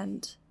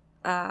 and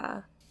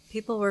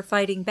people were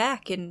fighting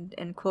back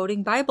and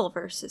quoting Bible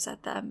verses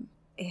at them,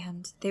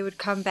 and they would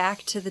come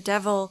back to the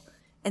devil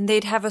and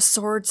they'd have a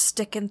sword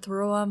sticking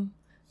through them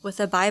with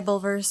a Bible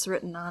verse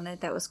written on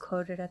it that was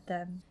quoted at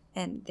them.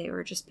 And they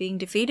were just being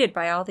defeated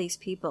by all these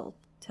people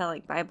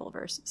telling Bible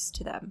verses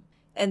to them.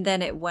 And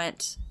then it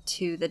went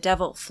to the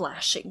devil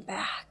flashing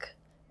back.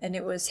 And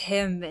it was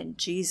him and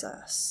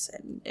Jesus.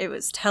 And it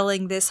was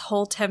telling this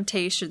whole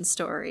temptation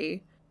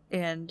story.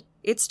 And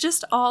it's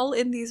just all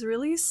in these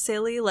really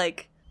silly,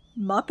 like,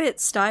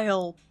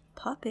 Muppet-style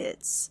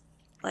puppets.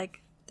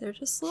 Like, they're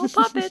just little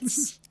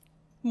puppets.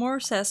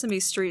 More Sesame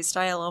Street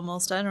style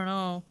almost. I don't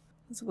know.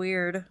 It's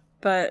weird.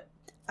 But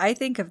I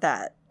think of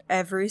that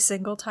every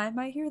single time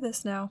I hear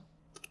this now.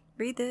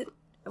 Read it.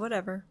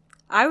 Whatever.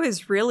 I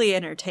was really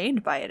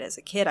entertained by it as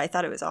a kid. I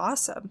thought it was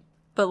awesome.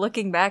 But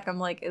looking back, I'm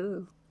like,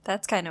 ooh,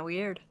 that's kind of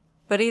weird.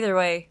 But either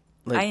way,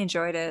 I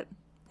enjoyed it.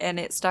 And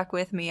it stuck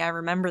with me. I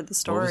remember the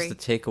story. What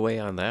was the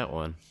takeaway on that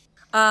one?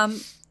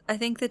 I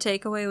think the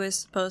takeaway was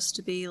supposed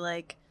to be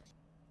like,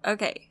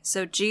 okay,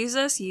 so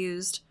Jesus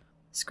used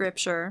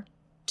scripture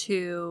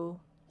to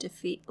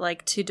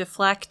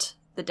deflect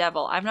the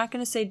devil. I'm not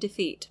going to say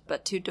defeat,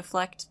 but to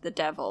deflect the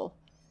devil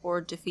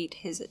or defeat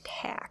his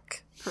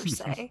attack, per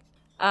se.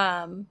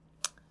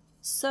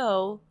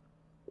 So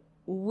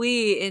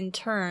we, in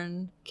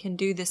turn, can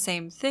do the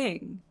same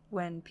thing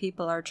when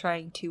people are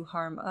trying to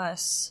harm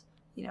us,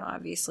 you know,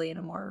 obviously in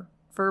a more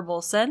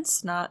verbal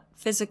sense, not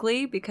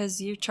physically,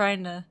 because you're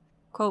trying to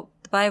quote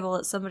the Bible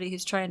at somebody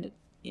who's trying to,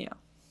 you know,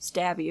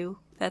 stab you.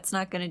 That's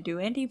not going to do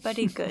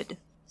anybody good.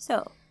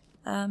 So,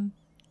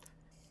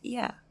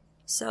 yeah.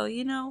 So,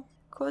 you know,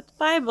 quote the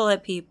Bible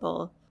at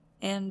people.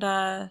 And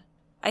I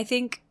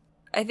think,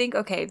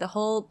 okay, the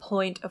whole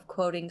point of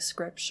quoting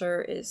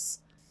scripture is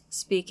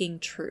speaking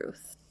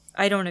truth.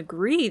 I don't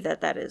agree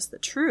that that is the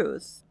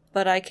truth,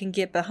 but I can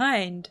get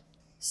behind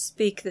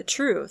speak the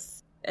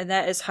truth. And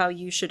that is how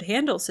you should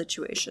handle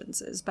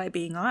situations, is by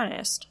being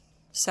honest.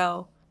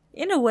 So,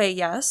 in a way,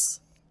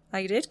 yes,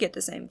 I did get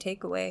the same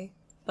takeaway,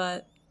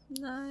 but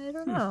I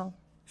don't know.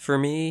 For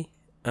me,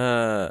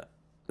 the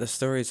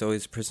story is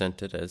always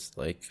presented as,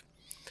 like,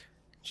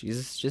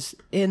 Jesus just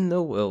in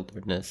the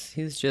wilderness.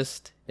 He's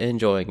just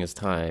enjoying his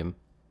time.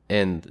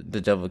 And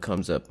the devil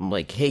comes up and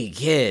like, hey,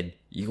 kid,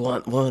 you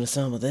want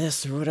some of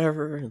this or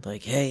whatever? And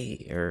like,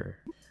 hey, or...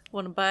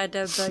 Want to buy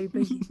that,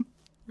 baby?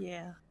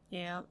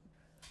 Yeah.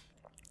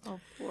 Oh,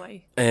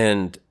 boy.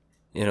 And,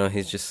 you know,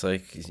 he's just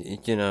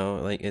like, you know,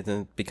 like, it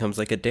then becomes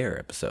like a Dare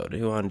episode.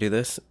 You want to do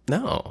this?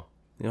 No.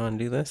 You want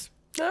to do this?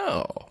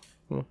 No.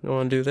 You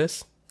want to do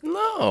this?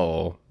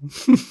 No.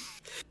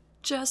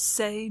 Just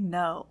say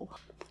no.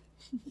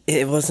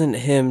 It wasn't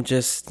him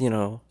just, you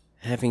know,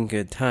 having a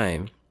good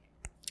time.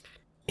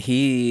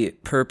 He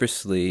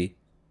purposely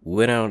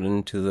went out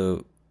into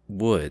the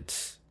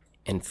woods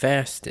and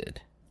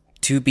fasted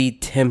to be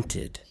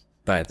tempted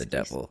by the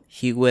devil.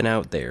 He went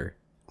out there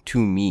to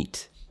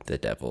meet the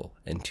devil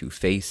and to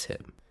face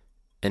him.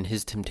 And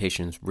his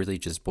temptations really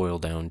just boil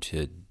down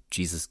to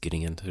Jesus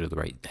getting into the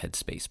right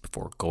headspace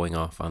before going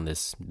off on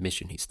this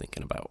mission he's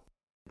thinking about.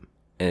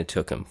 And it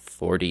took him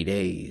 40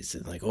 days.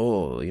 And like,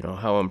 oh, you know,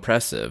 how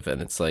impressive.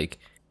 And it's like,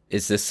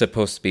 is this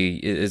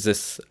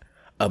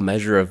a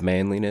measure of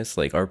manliness?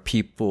 Like, are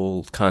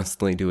people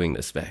constantly doing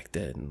this back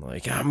then?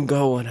 Like, I'm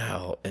going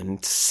out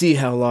and see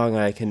how long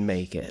I can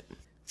make it.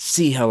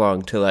 See how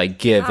long till I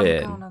give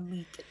in. I'm gonna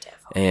meet the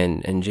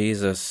devil. And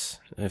Jesus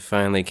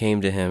finally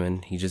came to him,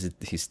 and he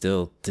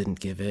still didn't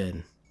give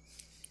in.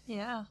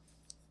 Yeah.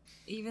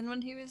 Even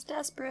when he was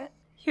desperate.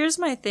 Here's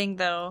my thing,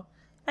 though.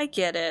 I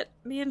get it.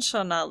 Man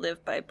shall not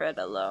live by bread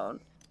alone.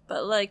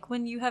 But, like,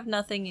 when you have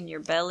nothing in your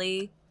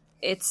belly,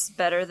 it's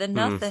better than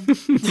nothing.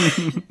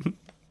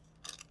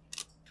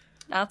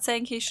 Not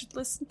saying he should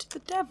listen to the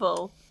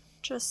devil.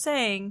 Just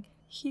saying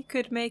he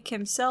could make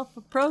himself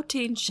a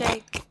protein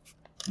shake.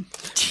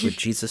 Would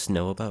Jesus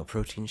know about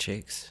protein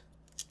shakes?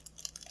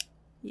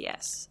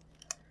 Yes.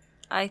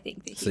 I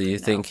think that he So you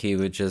think he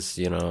would just,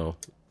 you know,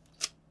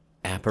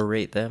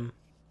 apparate them?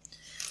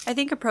 I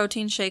think a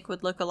protein shake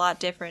would look a lot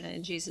different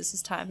in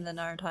Jesus' time than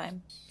our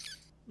time.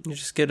 You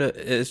just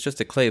it's just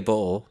a clay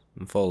bowl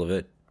and full of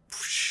it.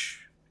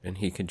 And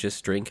he could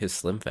just drink his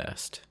Slim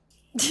Fast.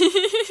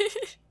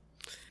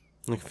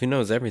 Like, if he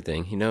knows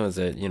everything, he knows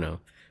that, you know,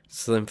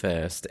 Slim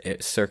Fast,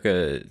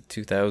 circa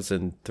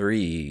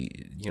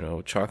 2003, you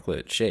know,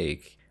 chocolate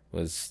shake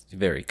was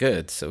very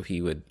good. So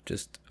he would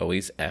just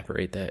always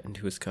apparate that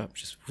into his cup.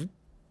 Just whoop,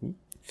 whoop.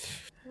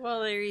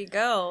 Well, there you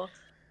go.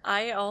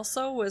 I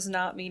also was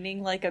not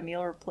meaning like a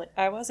meal replace.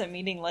 I wasn't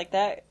meaning like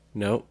that.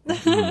 Nope.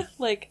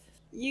 Like,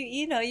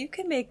 you know, you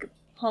can make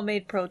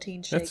homemade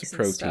protein shakes. That's a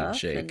protein and stuff,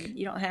 shake. And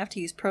you don't have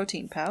to use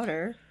protein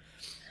powder.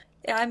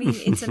 I mean,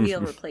 it's a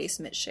meal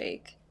replacement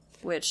shake,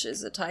 which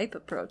is a type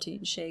of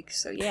protein shake.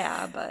 So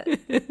yeah, but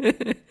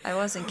I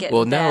wasn't getting.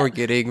 Well, now we're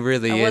getting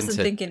really. I wasn't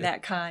thinking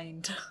that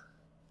kind.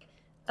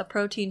 A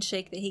protein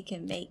shake that he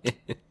can make,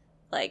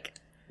 like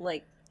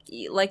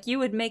you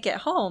would make at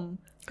home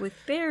with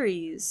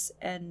berries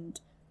and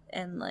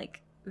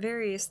like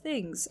various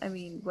things. I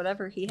mean,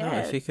 whatever he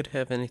had. If he could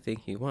have anything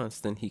he wants,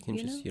 then he can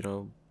just, you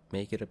know,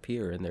 make it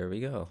appear, and there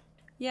we go.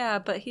 Yeah,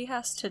 but he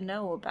has to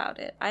know about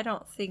it. I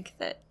don't think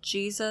that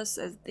Jesus,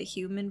 as the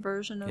human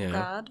version of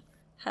God,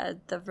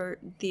 had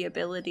the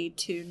ability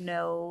to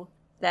know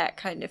that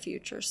kind of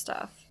future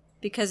stuff.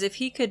 Because if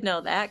he could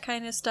know that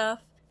kind of stuff,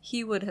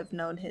 he would have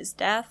known his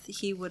death.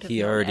 He would have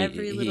known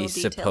every little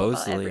detail about everything. He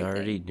supposedly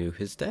already knew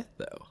his death,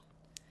 though.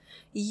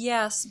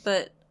 Yes,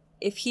 but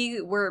if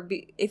he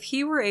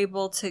were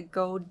able to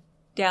go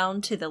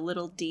down to the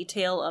little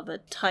detail of a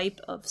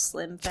type of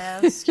Slim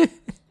Fast,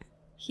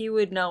 he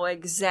would know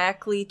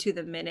exactly to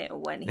the minute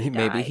when he died.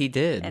 Maybe he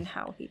did. And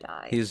how he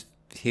died.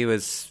 He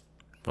was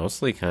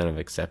mostly kind of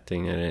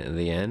accepting it at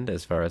the end,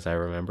 as far as I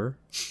remember.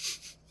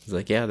 He's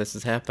like, yeah, this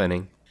is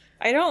happening.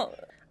 I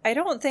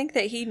don't think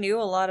that he knew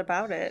a lot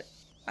about it.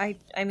 I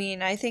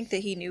mean, I think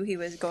that he knew he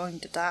was going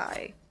to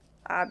die,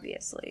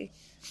 obviously.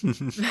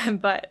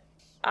 But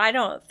I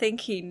don't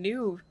think he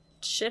knew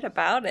shit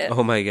about it.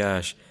 Oh my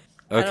gosh.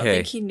 Okay. I don't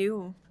think he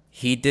knew.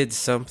 He did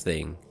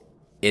something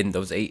in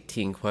those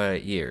 18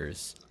 quiet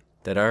years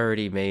that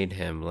already made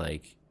him,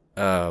 like,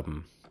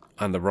 on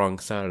the wrong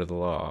side of the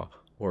law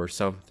or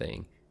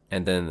something.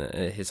 And then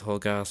his whole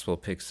gospel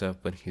picks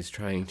up when he's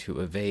trying to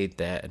evade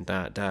that and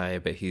not die,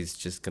 but he's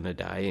just gonna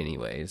die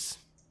anyways.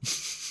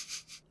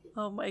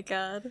 Oh my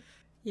god.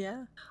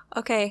 Yeah.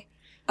 Okay.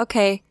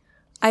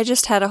 I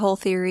just had a whole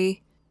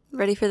theory.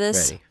 Ready for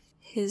this? Ready.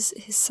 His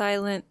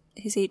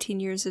 18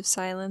 years of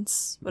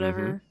silence,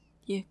 whatever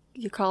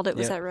you called it,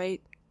 was that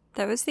right?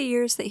 That was the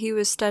years that he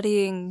was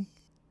studying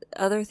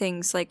other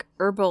things like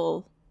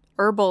herbal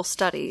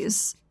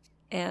studies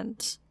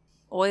and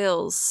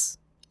oils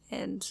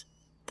and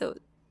the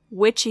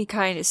witchy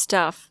kind of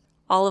stuff.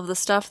 All of the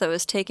stuff that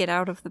was taken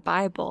out of the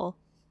Bible.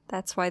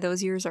 That's why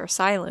those years are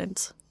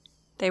silent.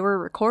 They were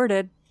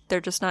recorded,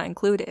 they're just not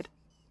included.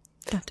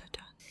 Dun, dun,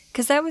 dun.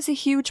 'Cause that was a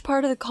huge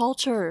part of the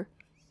culture.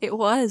 It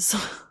was.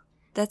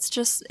 That's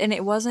just, and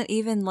it wasn't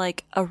even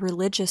like a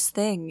religious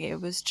thing. It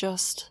was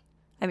just,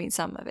 I mean,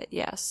 some of it,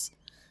 yes.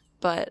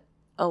 But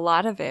a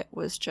lot of it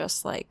was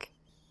just like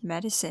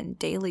medicine,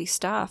 daily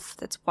stuff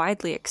that's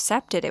widely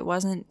accepted. It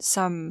wasn't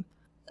some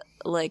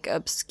like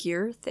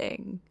obscure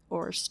thing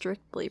or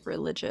strictly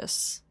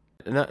religious.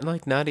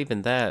 Not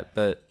even that,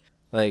 but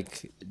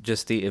like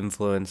just the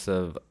influence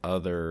of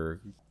other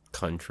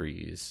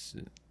countries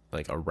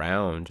like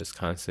around, just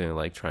constantly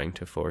like trying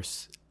to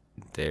force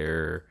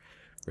their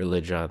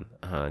religion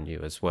on you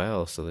as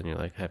well, so then you're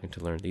like having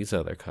to learn these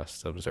other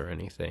customs or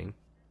anything.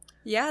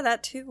 Yeah,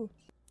 that too.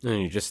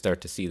 And you just start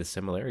to see the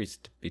similarities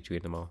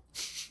between them all.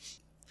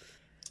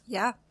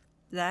 Yeah,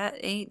 that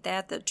ain't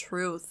that the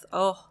truth.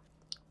 Oh,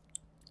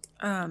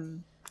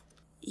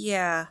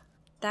 yeah,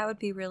 that would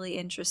be really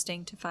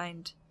interesting to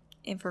find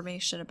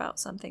information about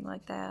something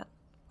like that.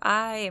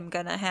 I am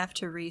gonna have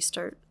to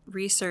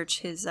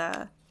research his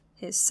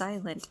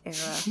silent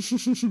era.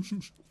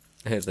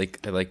 I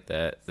like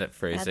that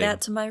phrasing. Add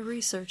that to my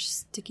research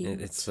sticky.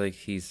 It's like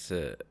he's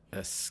a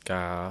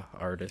ska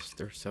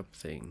artist or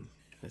something.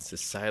 It's a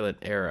silent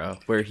era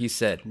where he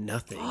said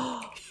nothing.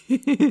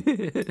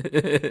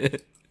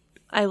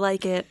 I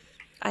like it.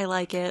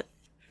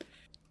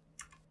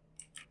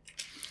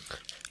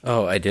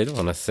 Oh, I did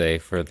want to say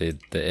for the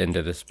end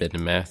of this bit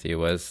in Matthew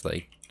was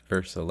like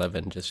verse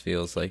 11 just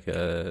feels like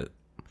a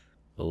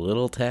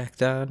little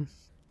tacked on.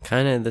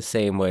 Kind of the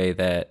same way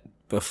that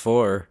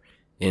before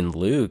in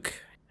Luke,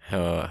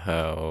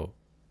 how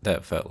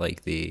that felt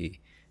like the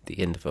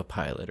end of a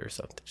pilot or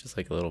something, just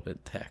like a little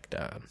bit tacked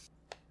on.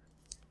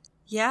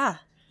 Yeah.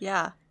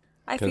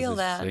 I feel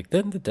that. Like,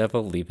 then the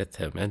devil leaveth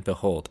him, and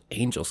behold,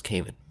 angels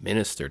came and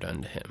ministered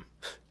unto him.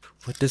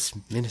 What does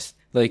minister?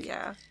 Like,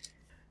 yeah.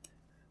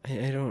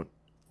 I don't.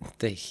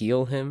 They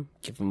heal him,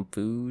 give him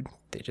food.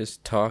 They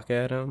just talk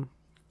at him.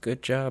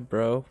 Good job,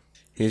 bro.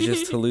 He's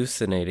just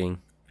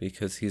hallucinating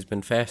because he's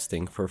been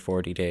fasting for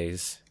 40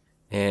 days.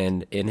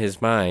 And in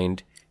his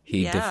mind,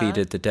 he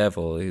defeated the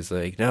devil. He's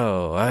like,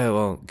 no, I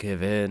won't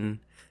give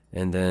in.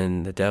 And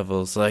then the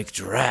devil's like,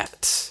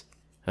 drat.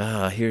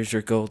 Here's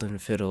your golden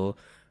fiddle.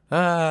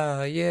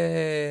 Yay.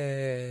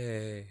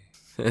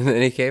 And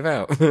then he came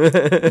out.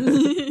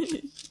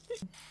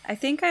 I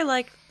think I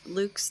like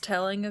Luke's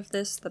telling of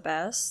this the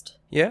best.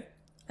 Yeah?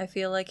 I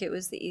feel like it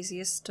was the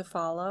easiest to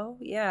follow.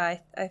 Yeah,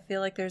 I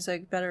feel like there's a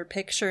better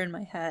picture in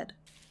my head.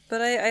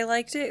 But I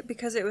liked it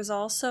because it was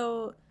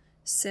also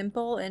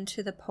simple and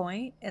to the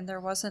point, and there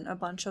wasn't a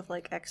bunch of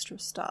like extra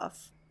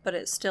stuff, but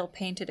it still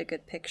painted a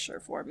good picture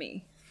for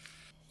me.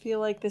 I feel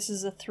like this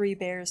is a Three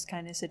Bears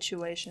kind of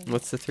situation.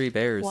 What's the Three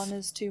Bears? One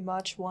is too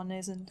much, one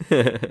isn't.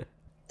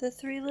 The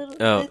three bears,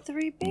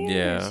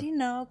 yeah. You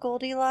know,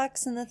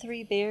 Goldilocks and the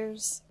Three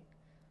Bears.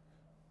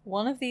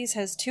 One of these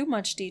has too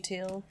much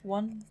detail.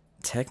 One...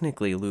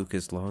 Technically, Luke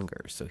is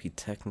longer, so he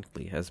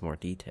technically has more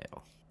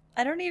detail.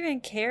 I don't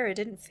even care. It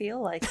didn't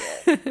feel like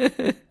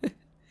it.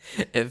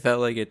 It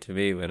felt like it to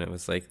me when it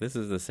was like, this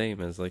is the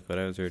same as like what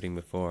I was reading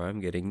before. I'm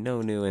getting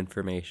no new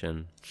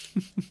information.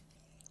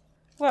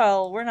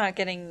 Well, we're not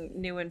getting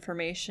new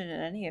information in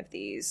any of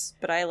these,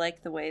 but I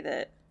like the way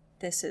that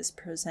this is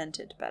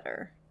presented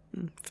better.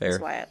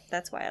 Fair.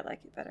 That's why I like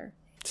it better.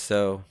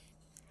 So,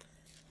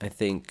 I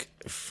think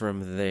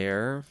from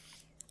there,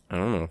 I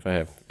don't know if I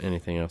have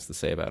anything else to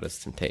say about his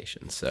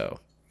temptation, so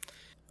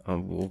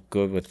we'll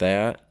go with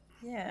that.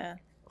 Yeah.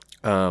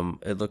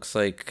 It looks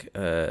like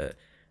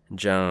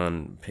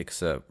John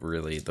picks up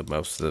really the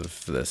most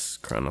of this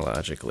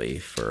chronologically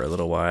for a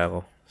little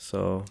while,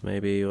 so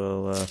maybe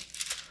we'll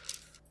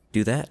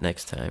do that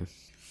next time.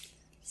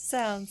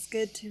 Sounds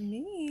good to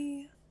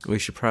me. We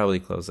should probably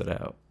close it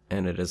out,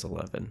 and it is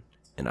 11,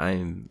 and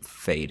I'm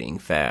fading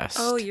fast.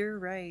 Oh, you're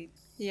right.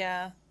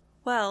 Yeah.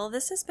 Well,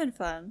 this has been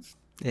fun.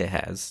 It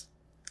has.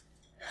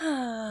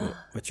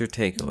 What's your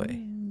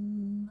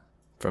takeaway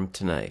from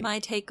tonight? My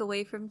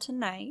takeaway from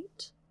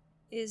tonight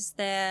is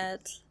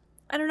that,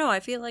 I don't know, I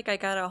feel like I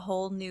got a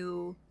whole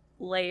new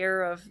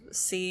layer of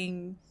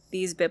seeing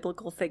these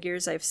biblical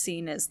figures I've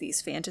seen as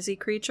these fantasy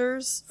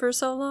creatures for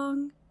so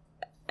long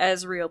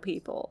as real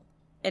people.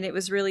 And it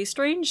was really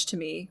strange to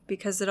me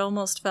because it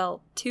almost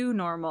felt too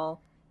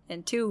normal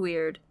and too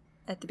weird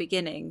at the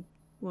beginning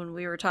when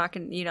we were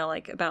talking,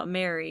 like about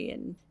Mary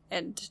and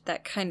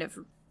that kind of,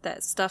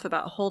 that stuff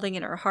about holding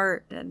in her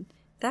heart. And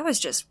that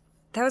was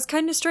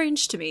kind of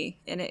strange to me.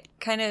 And it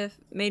kind of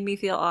made me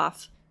feel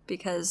off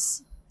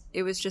because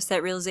it was just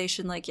that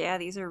realization, like, yeah,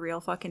 these are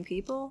real fucking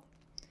people.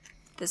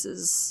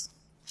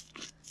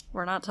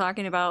 We're not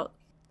talking about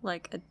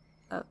like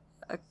a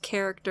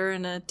character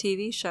in a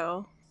TV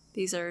show.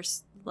 These are,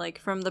 like,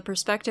 from the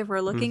perspective we're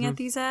looking at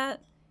these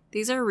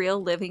are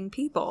real living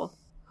people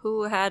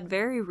who had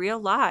very real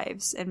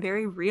lives and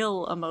very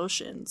real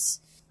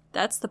emotions.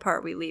 That's the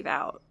part we leave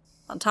out.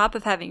 On top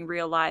of having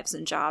real lives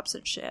and jobs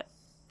and shit,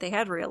 they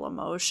had real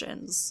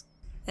emotions.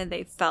 And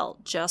they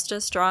felt just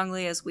as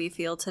strongly as we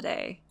feel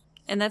today.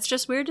 And that's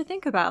just weird to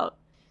think about.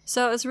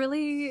 So it was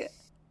really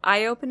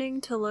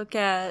eye-opening to look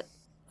at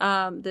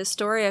this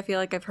story I feel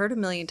like I've heard a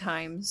million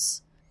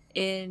times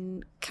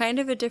in kind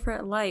of a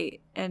different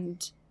light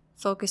and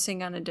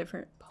focusing on a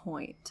different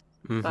point.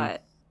 Mm-hmm.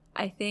 But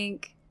I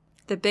think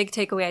the big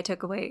takeaway I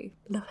took away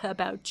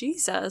about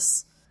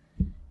Jesus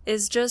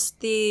is just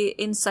the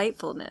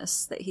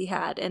insightfulness that he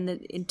had and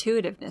the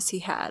intuitiveness he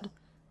had.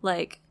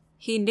 Like,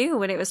 he knew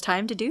when it was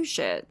time to do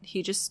shit.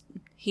 He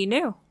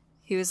knew.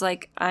 He was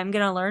like, I'm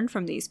going to learn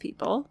from these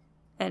people.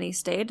 And he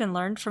stayed and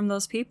learned from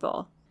those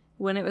people.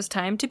 When it was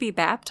time to be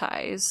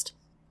baptized,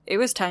 it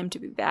was time to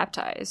be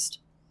baptized.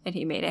 And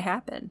he made it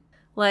happen.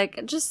 Like,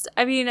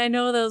 I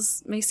know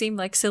those may seem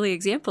like silly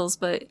examples,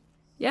 but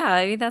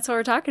yeah, that's what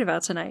we're talking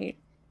about tonight.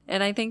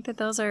 And I think that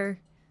those are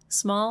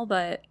small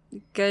but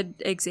good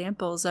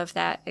examples of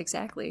that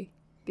exactly.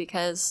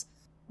 Because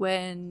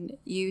when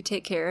you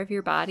take care of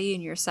your body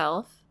and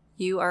yourself,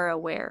 you are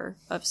aware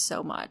of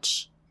so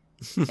much.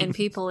 And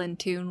people in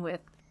tune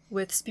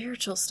with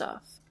spiritual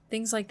stuff.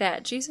 Things like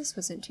that. Jesus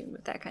was in tune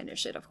with that kind of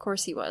shit. Of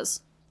course he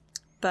was.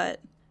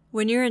 But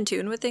when you're in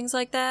tune with things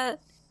like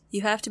that,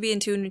 you have to be in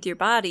tune with your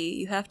body.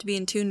 You have to be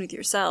in tune with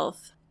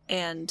yourself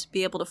and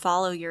be able to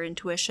follow your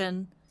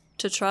intuition,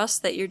 to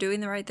trust that you're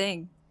doing the right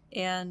thing.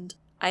 And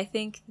I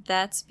think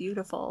that's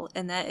beautiful.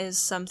 And that is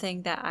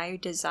something that I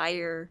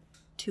desire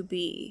to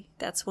be.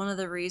 That's one of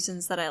the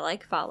reasons that I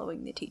like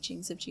following the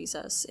teachings of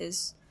Jesus,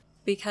 is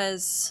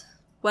because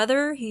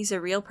whether he's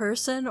a real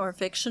person or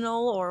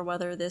fictional, or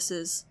whether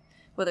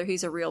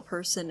he's a real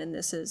person and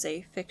this is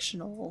a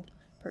fictional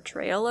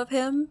portrayal of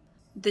him,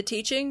 the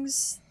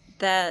teachings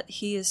that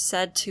he is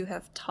said to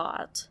have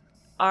taught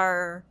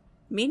are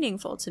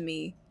meaningful to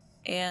me.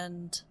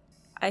 And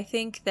I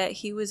think that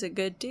he was a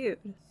good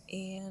dude.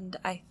 And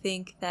I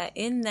think that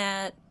in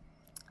that,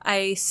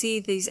 I see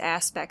these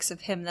aspects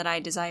of him that I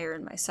desire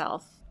in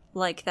myself,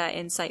 like that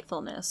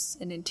insightfulness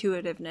and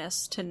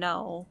intuitiveness to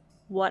know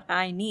what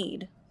I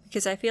need.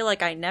 Because I feel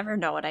like I never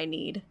know what I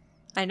need.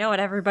 I know what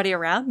everybody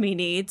around me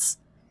needs,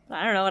 but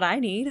I don't know what I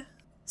need.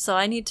 So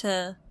I need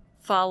to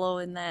follow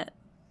in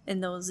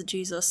those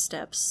Jesus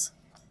steps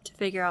to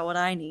figure out what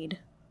I need,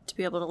 to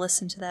be able to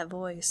listen to that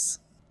voice.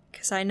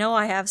 Because I know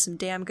I have some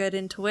damn good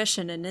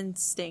intuition and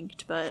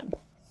instinct, but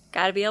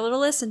gotta be able to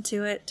listen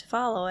to it to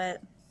follow it.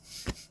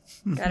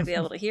 Gotta be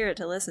able to hear it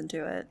to listen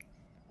to it.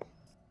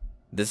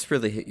 This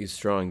really hit you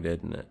strong,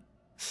 didn't it?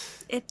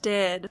 It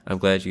did. I'm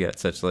glad you got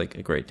such like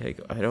a great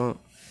take. I don't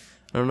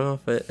know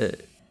if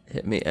it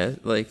hit me as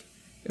like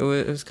it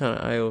was kind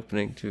of eye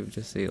opening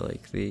to see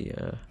like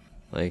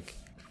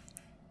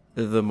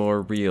the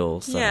more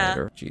real side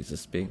of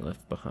Jesus being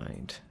left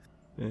behind.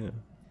 Yeah,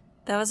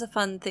 that was a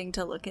fun thing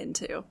to look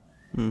into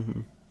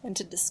and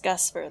to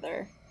discuss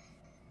further.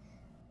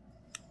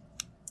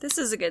 This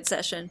is a good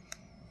session.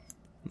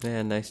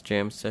 Yeah, nice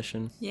jam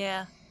session.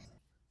 Yeah.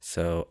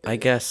 So I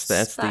guess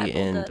that's the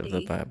end Bible of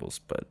the Bible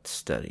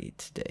study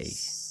today.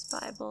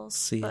 Bible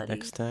See you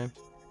next time.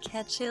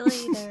 Catch you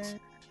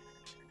later.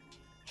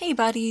 Hey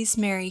buddies,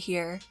 Mary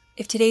here.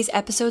 If today's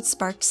episode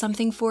sparked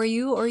something for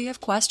you or you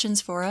have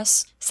questions for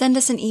us, send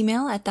us an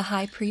email at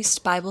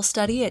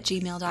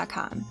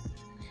thehighpriestbiblestudy@gmail.com.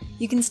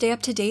 You can stay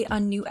up to date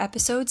on new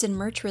episodes and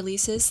merch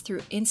releases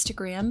through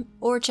Instagram,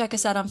 or check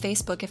us out on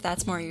Facebook if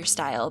that's more your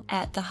style,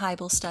 at The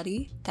Highble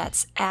Study.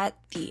 That's at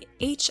the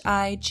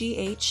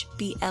HIGHBLE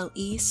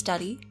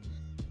Study.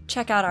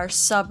 Check out our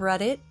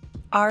subreddit,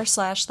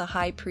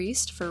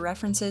 r/the-high-priest, for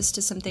references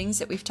to some things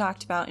that we've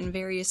talked about in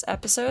various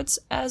episodes,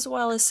 as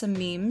well as some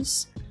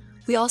memes.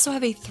 We also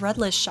have a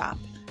threadless shop,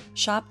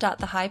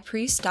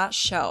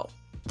 shop.thehighpriest.show.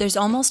 There's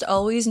almost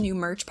always new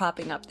merch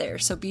popping up there,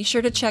 so be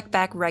sure to check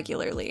back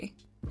regularly.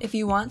 If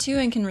you want to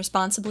and can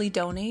responsibly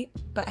donate,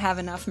 but have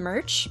enough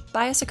merch,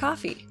 buy us a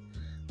coffee.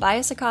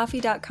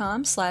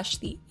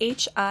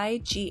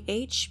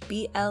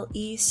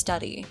 buyusacoffee.com/thehighble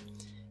study.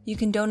 You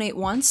can donate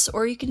once,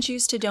 or you can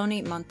choose to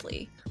donate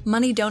monthly.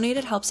 Money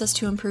donated helps us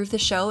to improve the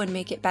show and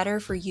make it better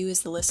for you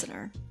as the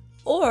listener.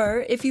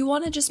 Or, if you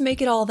want to just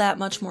make it all that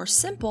much more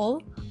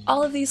simple,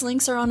 all of these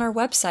links are on our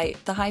website,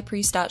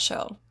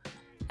 thehighpriest.show.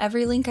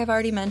 Every link I've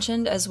already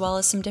mentioned, as well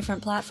as some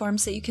different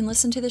platforms that you can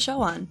listen to the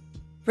show on.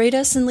 Rate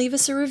us and leave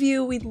us a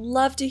review. We'd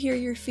love to hear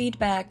your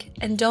feedback.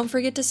 And don't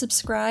forget to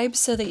subscribe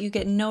so that you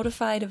get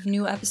notified of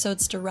new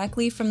episodes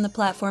directly from the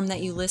platform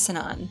that you listen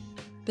on.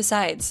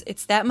 Besides,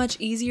 it's that much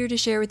easier to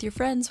share with your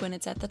friends when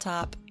it's at the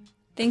top.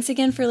 Thanks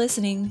again for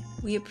listening.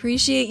 We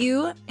appreciate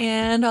you,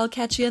 and I'll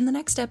catch you in the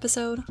next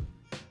episode.